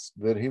possessed,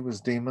 that he was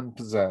demon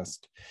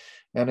possessed.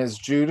 And as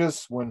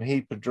Judas, when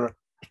he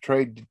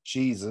betrayed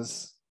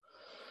Jesus,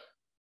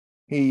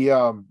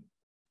 I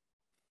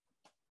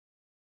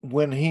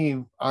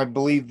believe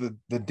that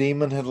the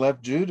demon had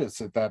left Judas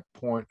at that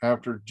point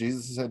after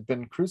Jesus had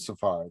been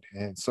crucified.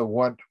 And so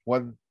what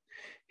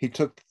he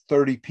took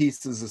 30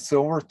 pieces of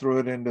silver, threw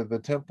it into the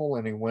temple,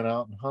 and he went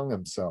out and hung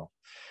himself.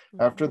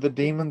 Mm-hmm. After the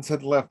demons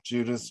had left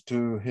Judas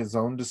to his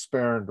own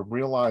despair and to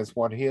realize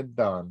what he had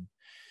done,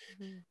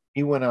 mm-hmm.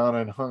 he went out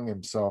and hung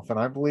himself. And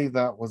I believe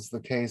that was the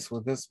case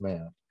with this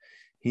man.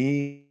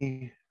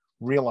 He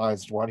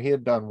realized what he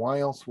had done.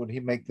 Why else would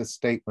he make the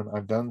statement,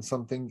 I've done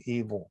something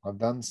evil, I've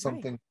done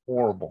something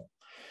horrible.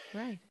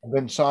 Right. I've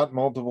been shot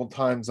multiple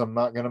times, I'm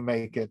not going to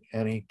make it.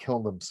 And he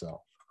killed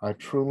himself. I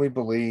truly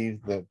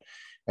believe that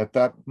at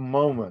that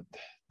moment,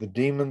 the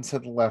demons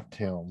had left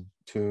him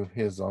to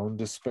his own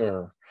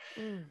despair.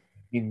 Mm.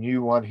 He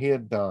knew what he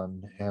had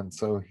done, and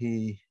so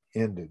he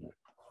ended it.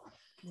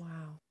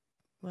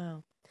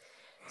 Wow.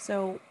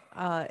 So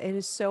it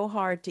is so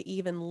hard to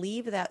even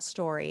leave that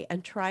story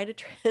and try to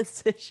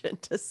transition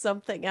to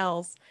something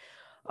else.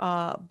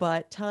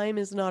 But time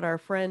is not our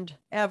friend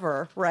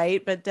ever,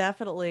 right? But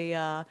definitely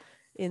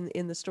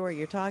in the story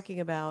you're talking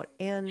about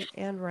and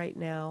right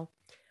now.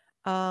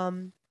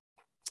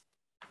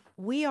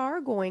 We are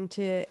going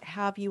to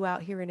have you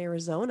out here in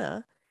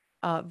Arizona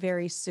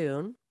very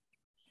soon.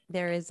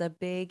 There is a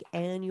big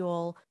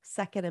annual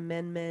Second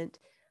Amendment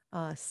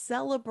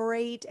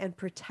celebrate and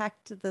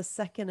protect the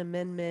Second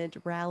Amendment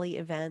rally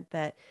event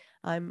that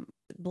I'm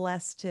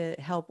blessed to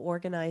help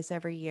organize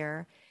every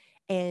year.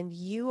 And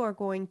you are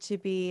going to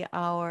be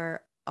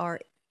our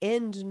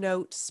end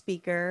note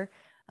speaker.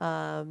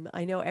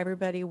 I know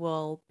everybody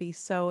will be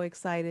so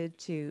excited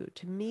to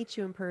meet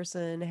you in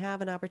person,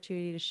 have an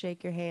opportunity to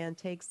shake your hand,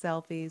 take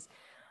selfies,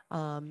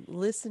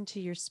 listen to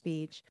your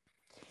speech.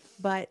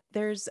 But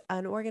there's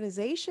an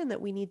organization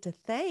that we need to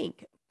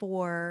thank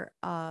for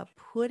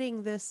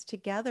putting this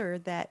together,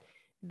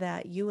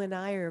 that you and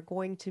I are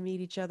going to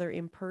meet each other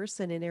in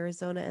person in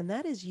Arizona, and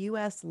that is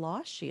US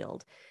Law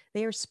Shield.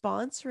 They are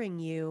sponsoring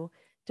you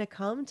to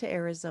come to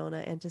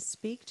Arizona and to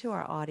speak to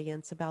our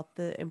audience about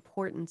the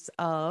importance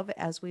of,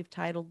 as we've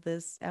titled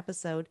this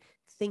episode,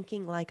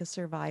 thinking like a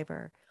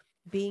survivor,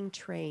 being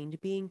trained,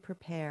 being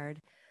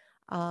prepared.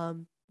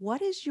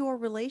 What is your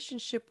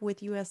relationship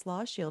with US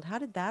Law Shield? How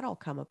did that all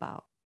come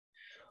about?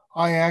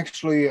 I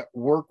actually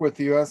work with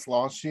US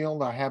Law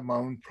Shield. I have my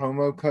own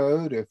promo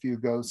code. If you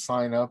go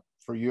sign up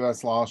for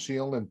US Law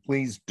Shield, and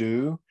please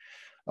do.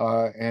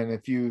 And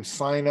if you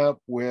sign up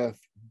with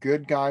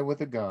Good Guy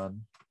with a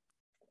Gun,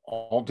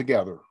 all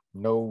together,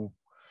 no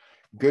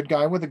Good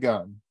Guy with a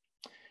Gun,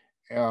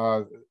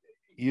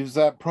 use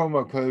that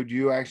promo code,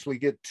 you actually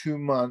get 2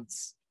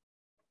 months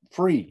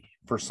free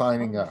for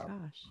signing up.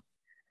 Gosh.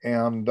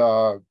 And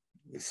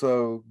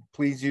so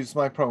please use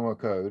my promo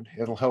code.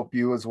 It'll help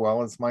you as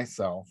well as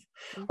myself.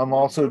 I'm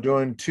also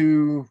doing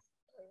two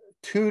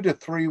to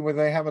three, where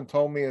they haven't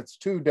told me it's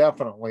two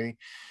definitely,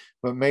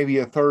 but maybe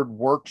a third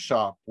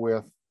workshop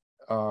with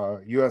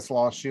US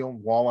Law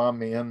Shield while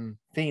I'm in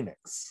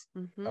Phoenix.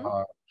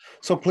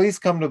 So please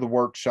come to the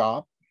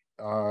workshop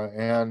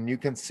and you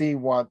can see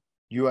what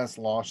US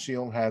Law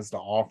Shield has to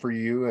offer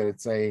you.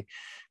 It's a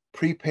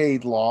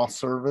prepaid law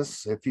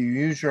service. If you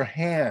use your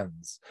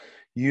hands,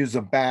 use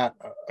a bat,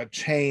 a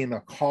chain,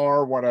 a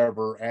car,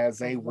 whatever,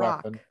 as a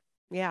weapon.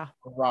 Yeah.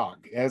 A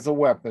rock as a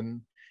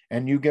weapon,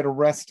 and you get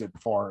arrested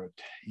for it,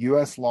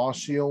 US Law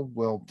Shield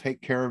will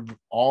take care of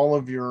all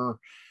of your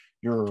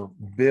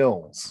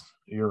bills,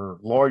 your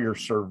lawyer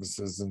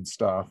services and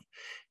stuff,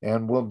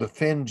 and will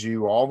defend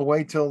you all the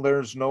way till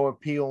there's no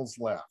appeals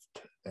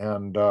left.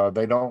 And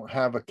they don't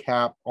have a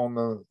cap on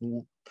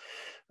the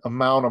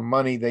amount of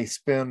money they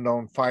spend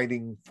on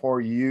fighting for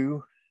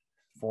you,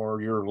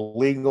 for your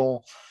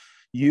legal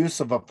use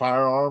of a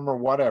firearm or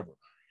whatever.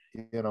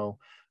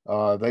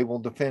 They will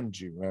defend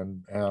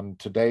you. And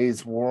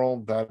today's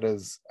world, that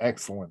is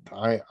excellent.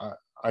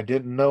 I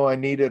didn't know I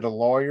needed a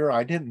lawyer.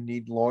 I didn't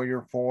need a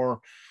lawyer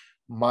for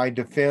my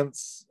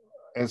defense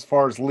as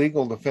far as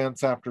legal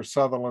defense after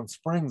Sutherland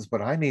Springs,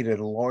 but I needed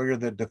a lawyer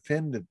that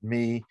defended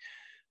me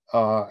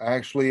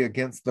actually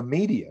against the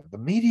media. The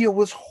media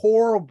was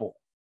horrible.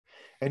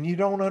 And you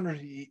don't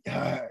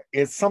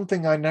it's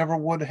something I never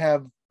would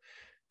have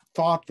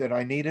thought that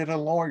I needed a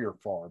lawyer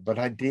for, but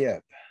I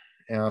did.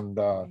 And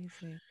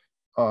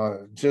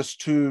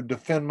just to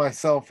defend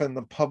myself in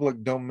the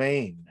public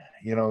domain,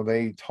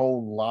 they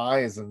told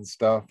lies and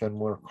stuff and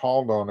were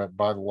called on it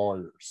by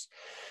lawyers,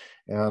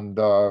 and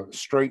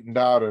straightened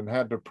out and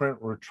had to print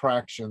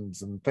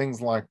retractions and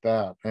things like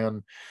that.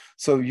 And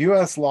so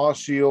US Law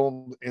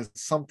Shield is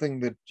something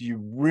that you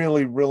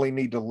really, really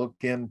need to look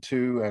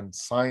into and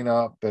sign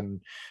up and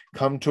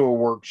come to a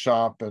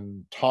workshop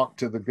and talk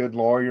to the good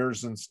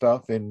lawyers and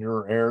stuff in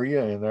your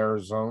area in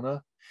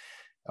Arizona.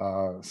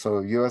 So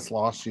US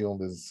Law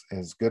Shield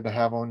is good to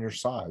have on your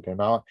side. And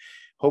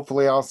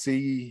hopefully I'll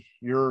see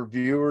your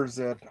viewers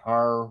at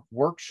our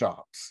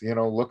workshops.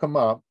 Look them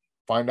up,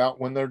 find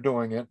out when they're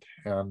doing it,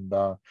 and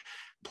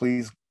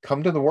please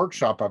come to the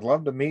workshop. I'd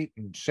love to meet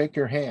and shake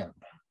your hand.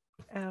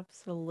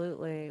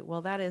 Absolutely.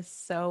 Well, that is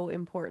so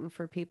important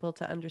for people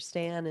to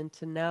understand and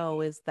to know,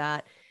 is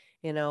that,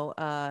 and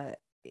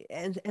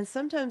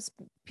sometimes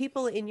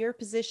people in your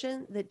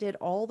position that did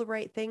all the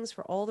right things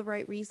for all the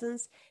right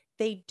reasons,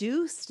 they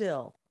do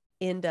still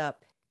end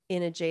up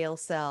in a jail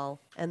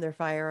cell and their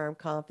firearm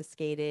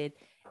confiscated,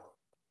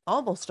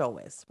 almost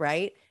always,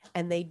 right?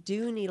 And they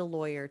do need a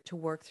lawyer to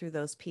work through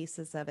those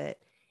pieces of it.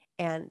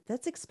 And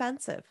that's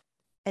expensive.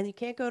 And you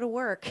can't go to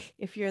work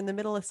if you're in the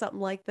middle of something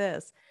like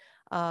this.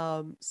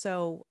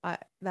 So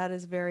that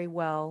is very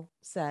well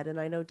said. And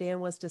I know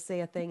Dan wants to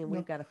say a thing, and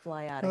we've got to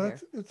fly out of here.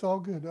 It's all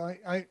good.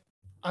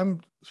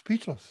 I'm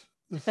speechless.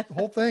 This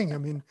whole thing. I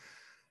mean,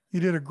 you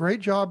did a great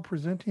job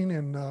presenting,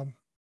 and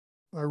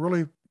I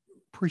really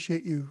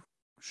appreciate you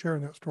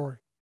sharing that story.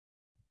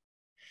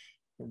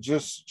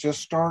 Just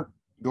start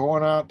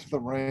going out to the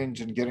range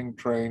and getting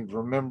trained.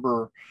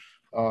 Remember,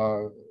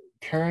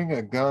 carrying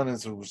a gun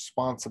is a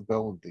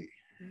responsibility.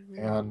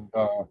 And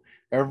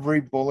every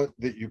bullet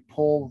that you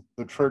pull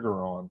the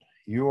trigger on,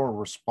 you are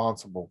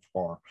responsible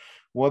for.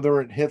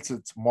 Whether it hits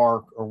its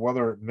mark or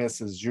whether it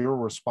misses, you're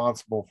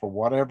responsible for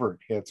whatever it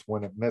hits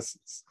when it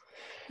misses.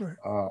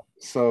 Right.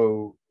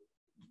 So,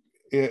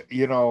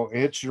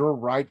 it's your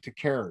right to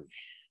carry.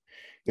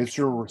 it's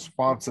your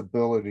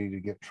responsibility to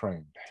get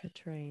trained. To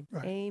train.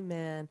 Right.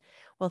 Amen.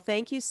 Well,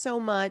 thank you so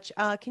much.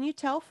 Can you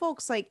tell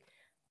folks, like,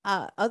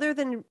 other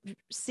than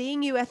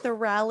seeing you at the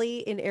rally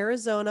in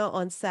Arizona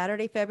on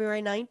Saturday,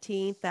 February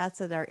 19th, that's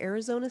at our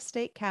Arizona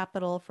State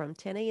Capitol from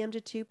 10 a.m. to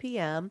 2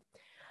 p.m.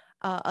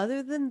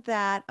 Other than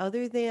that,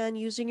 other than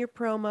using your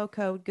promo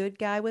code Good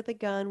Guy with a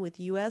Gun with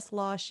US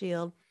Law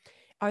Shield,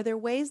 are there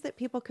ways that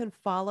people can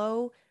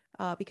follow?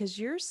 Because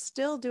you're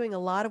still doing a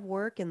lot of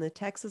work in the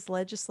Texas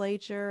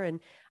legislature, and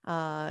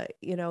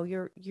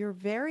you're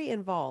very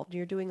involved.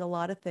 You're doing a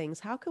lot of things.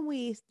 How can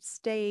we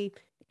stay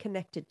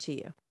connected to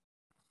you?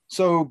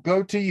 So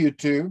go to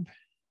YouTube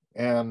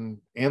and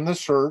in the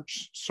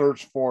search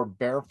for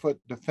Barefoot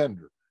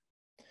Defender.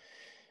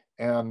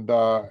 And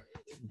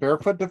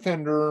Barefoot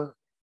Defender,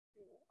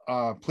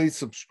 please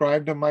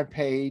subscribe to my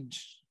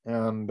page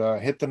and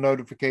hit the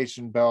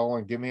notification bell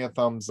and give me a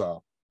thumbs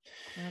up.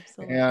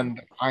 Absolutely.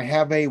 And I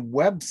have a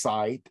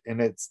website,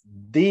 and it's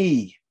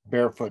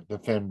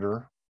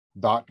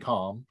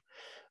thebarefootdefender.com,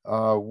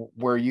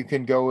 where you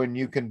can go and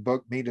you can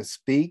book me to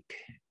speak,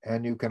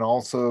 and you can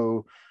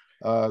also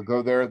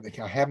go there.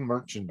 I have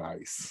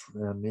merchandise,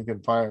 and you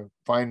can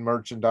find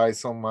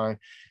merchandise on my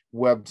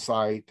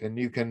website, and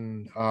you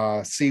can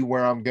see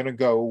where I'm going to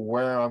go,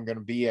 where I'm going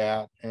to be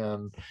at,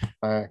 and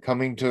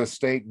coming to a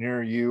state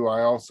near you.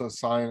 I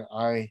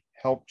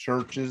help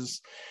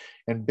churches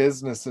and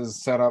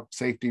businesses set up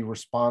safety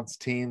response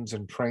teams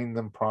and train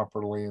them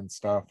properly and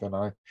stuff. And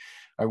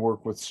I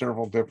work with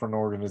several different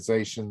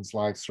organizations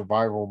like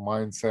Survival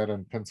Mindset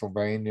in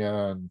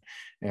Pennsylvania,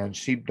 and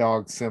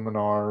Sheepdog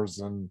Seminars,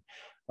 and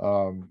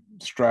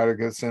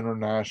Strategos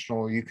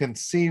International. You can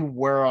see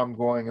where I'm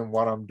going and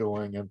what I'm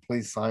doing, and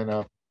please sign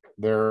up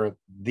there at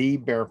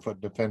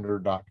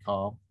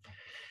thebarefootdefender.com.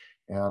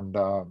 And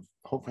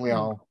hopefully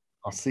I'll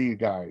see you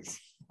guys.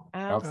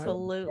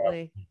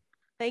 Absolutely.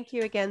 Thank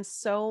you again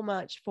so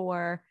much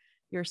for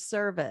your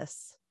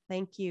service.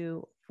 Thank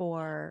you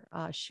for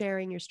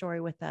sharing your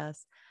story with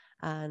us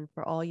and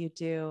for all you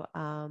do.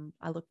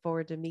 I look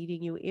forward to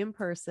meeting you in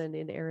person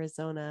in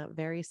Arizona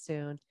very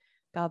soon.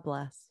 God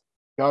bless.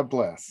 God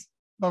bless.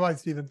 Bye-bye,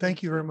 Stephen.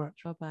 Thank you very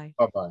much. Bye-bye.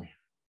 Bye-bye.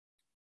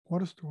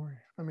 What a story.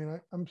 I mean,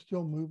 I'm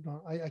still moved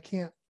on. I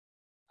can't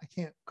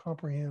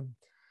comprehend.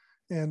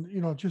 And,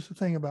 just the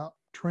thing about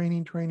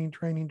training.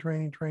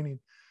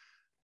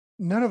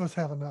 None of us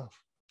have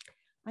enough.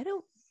 I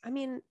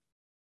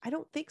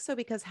don't think so,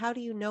 because how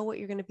do you know what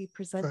you're going to be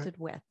presented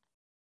with?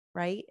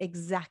 Right?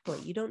 Exactly.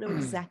 You don't know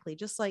exactly.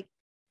 Just like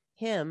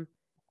him,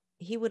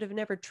 he would have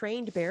never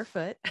trained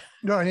barefoot.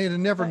 No, and he'd have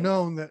never Right.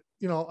 known that,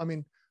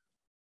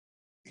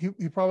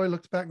 he probably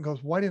looks back and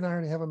goes, why didn't I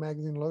already have a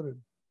magazine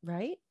loaded?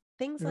 Right?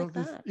 Things like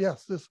that.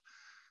 Yes, just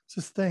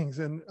things.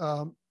 And,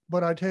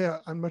 but I tell you,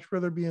 I'd much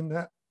rather be in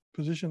that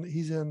position that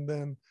he's in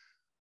than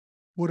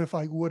what if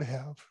I would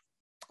have?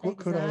 What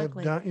could I have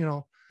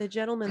done? The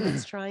gentleman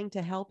that's trying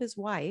to help his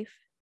wife,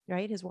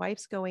 right? His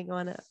wife's going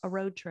on a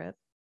road trip,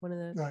 one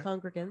of the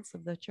congregants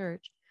of the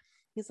church.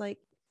 He's like,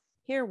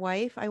 here,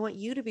 wife, I want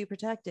you to be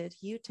protected.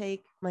 You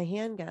take my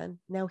handgun.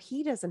 Now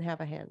he doesn't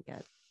have a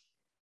handgun.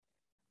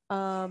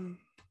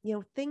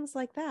 Things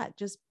like that.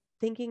 Just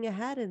thinking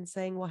ahead and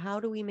saying, well,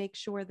 how do we make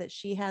sure that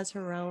she has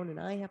her own and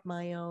I have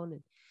my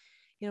own?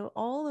 And,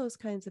 all those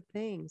kinds of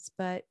things.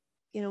 But,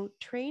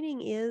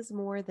 training is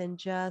more than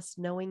just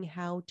knowing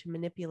how to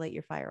manipulate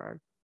your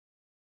firearm.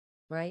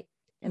 Right.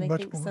 And I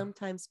think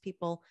sometimes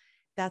people,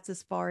 that's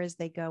as far as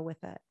they go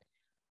with it.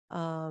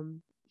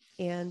 And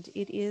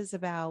it is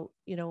about,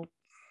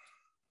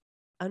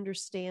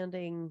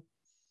 understanding,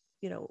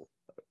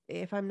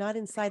 if I'm not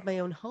inside my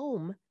own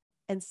home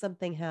and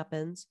something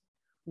happens,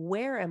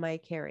 where am I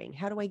carrying?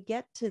 How do I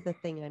get to the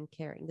thing I'm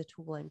carrying, the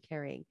tool I'm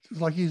carrying?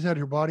 It's like he said,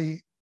 your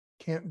body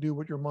can't do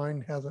what your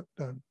mind hasn't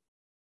done.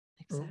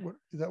 Exactly.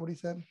 Is that what he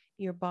said?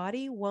 Your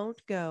body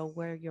won't go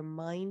where your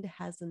mind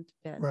hasn't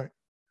been. Right.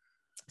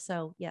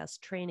 So yes,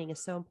 training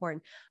is so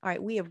important. All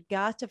right, we have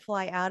got to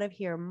fly out of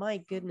here. My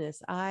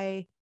goodness,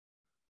 I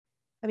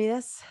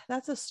mean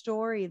that's a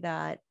story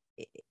that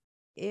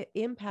it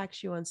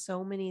impacts you on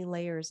so many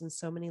layers and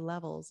so many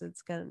levels.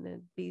 It's going to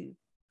be,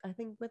 I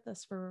think, with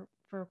us for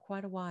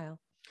quite a while.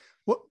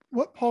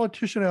 What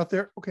politician out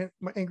there? Okay,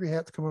 my angry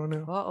hat's coming on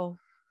now. Uh-oh.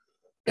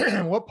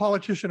 What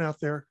politician out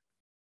there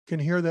can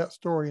hear that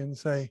story and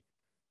say,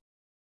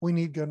 we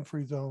need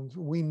gun-free zones.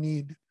 We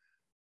need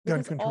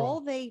gun control.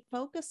 All they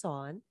focus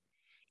on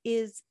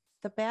is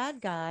the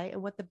bad guy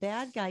and what the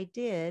bad guy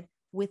did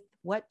with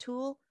what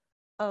tool?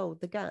 Oh,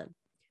 the gun.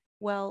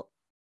 Well,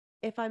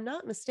 if I'm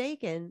not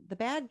mistaken, the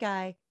bad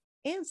guy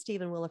and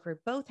Stephen Williford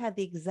both had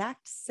the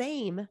exact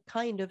same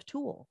kind of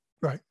tool.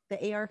 Right.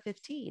 The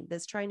AR-15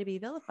 that's trying to be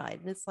vilified.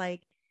 And it's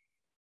like,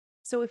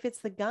 so if it's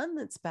the gun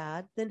that's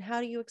bad, then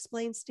how do you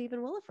explain Stephen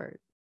Williford?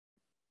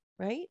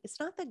 Right? It's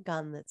not the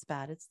gun that's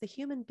bad. It's the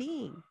human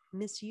being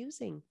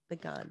misusing the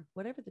gun,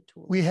 whatever the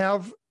tool is. We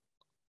have,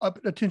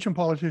 attention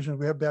politicians,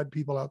 we have bad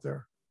people out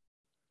there.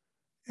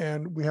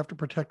 And we have to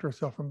protect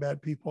ourselves from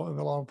bad people, and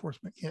the law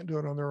enforcement can't do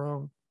it on their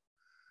own.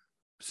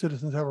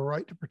 Citizens have a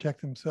right to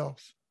protect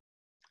themselves.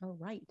 A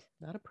right,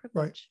 not a Right,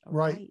 privilege. A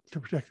right to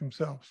protect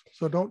themselves.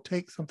 So don't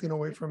take something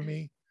away from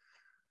me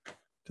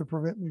to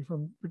prevent me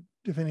from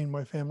defending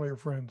my family or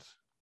friends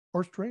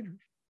or strangers.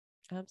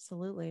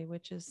 Absolutely,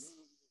 which is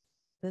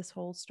this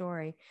whole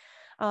story.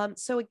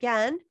 So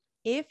again,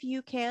 if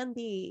you can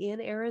be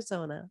in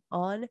Arizona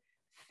on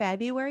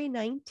February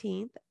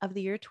 19th of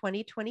the year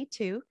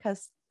 2022,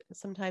 because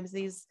sometimes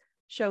these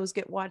shows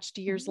get watched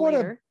years What a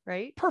later,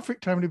 right?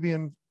 Perfect time to be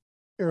in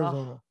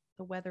Arizona.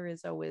 The weather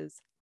is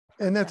always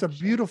And that's a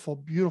perfection. beautiful,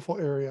 beautiful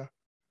area.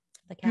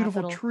 The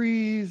Beautiful capital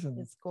trees and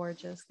is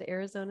gorgeous. The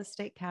Arizona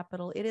State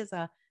Capitol. It is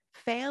a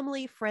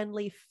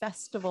family-friendly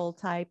festival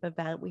type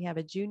event. We have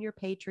a junior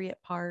patriot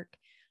park.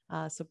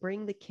 So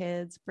bring the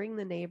kids, bring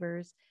the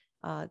neighbors.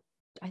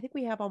 I think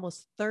we have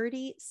almost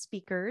 30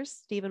 speakers.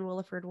 Stephen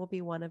Williford will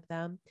be one of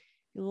them.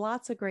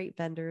 Lots of great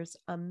vendors,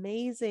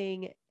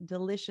 amazing,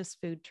 delicious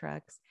food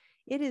trucks.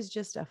 It is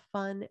just a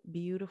fun,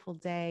 beautiful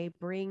day.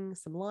 Bring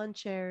some lawn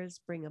chairs,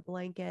 bring a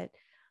blanket.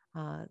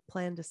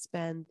 Plan to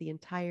spend the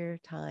entire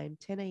time,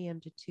 10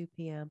 a.m. to 2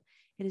 p.m.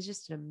 It is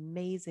just an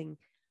amazing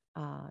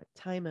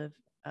time of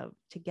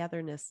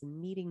togetherness and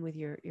meeting with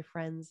your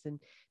friends and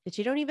that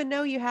you don't even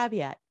know you have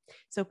yet.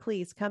 So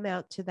please come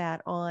out to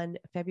that on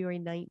February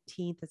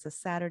 19th. It's a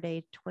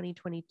Saturday,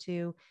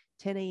 2022,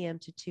 10 a.m.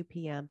 to 2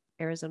 p.m.,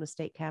 Arizona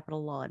State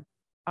Capitol lawn.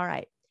 All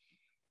right.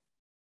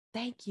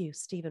 Thank you,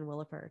 Stephen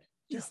Williford.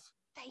 yes.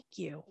 Thank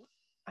you.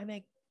 I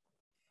mean,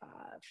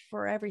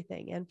 for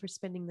everything and for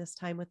spending this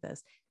time with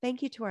us.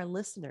 Thank you to our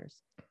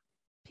listeners.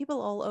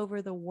 People all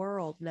over the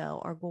world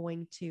now are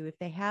going to, if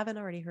they haven't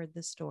already heard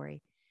this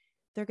story,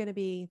 they're going to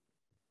be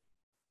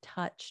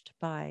touched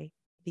by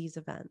these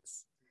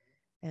events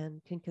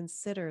and can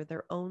consider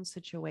their own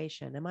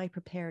situation. Am I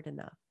prepared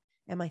enough?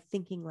 Am I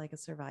thinking like a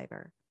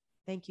survivor?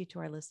 Thank you to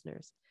our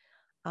listeners.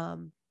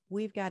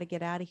 We've got to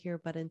get out of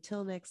here, but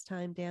until next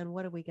time, Dan,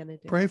 what are we going to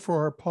do? Pray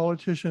for our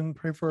politicians,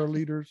 pray for our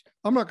leaders.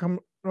 I'm not going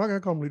to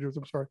call them leaders.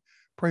 I'm sorry.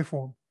 Pray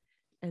for them.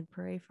 And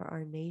pray for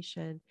our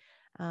nation.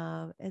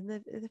 And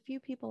the few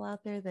people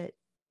out there that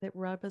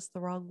rub us the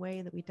wrong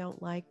way, that we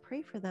don't like,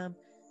 pray for them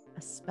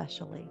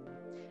especially.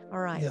 All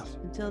right. Yes.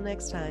 Until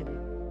next time,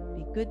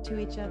 be good to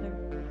each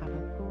other. Have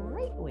a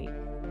great week.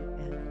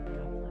 And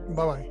God bless.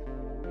 Bye-bye.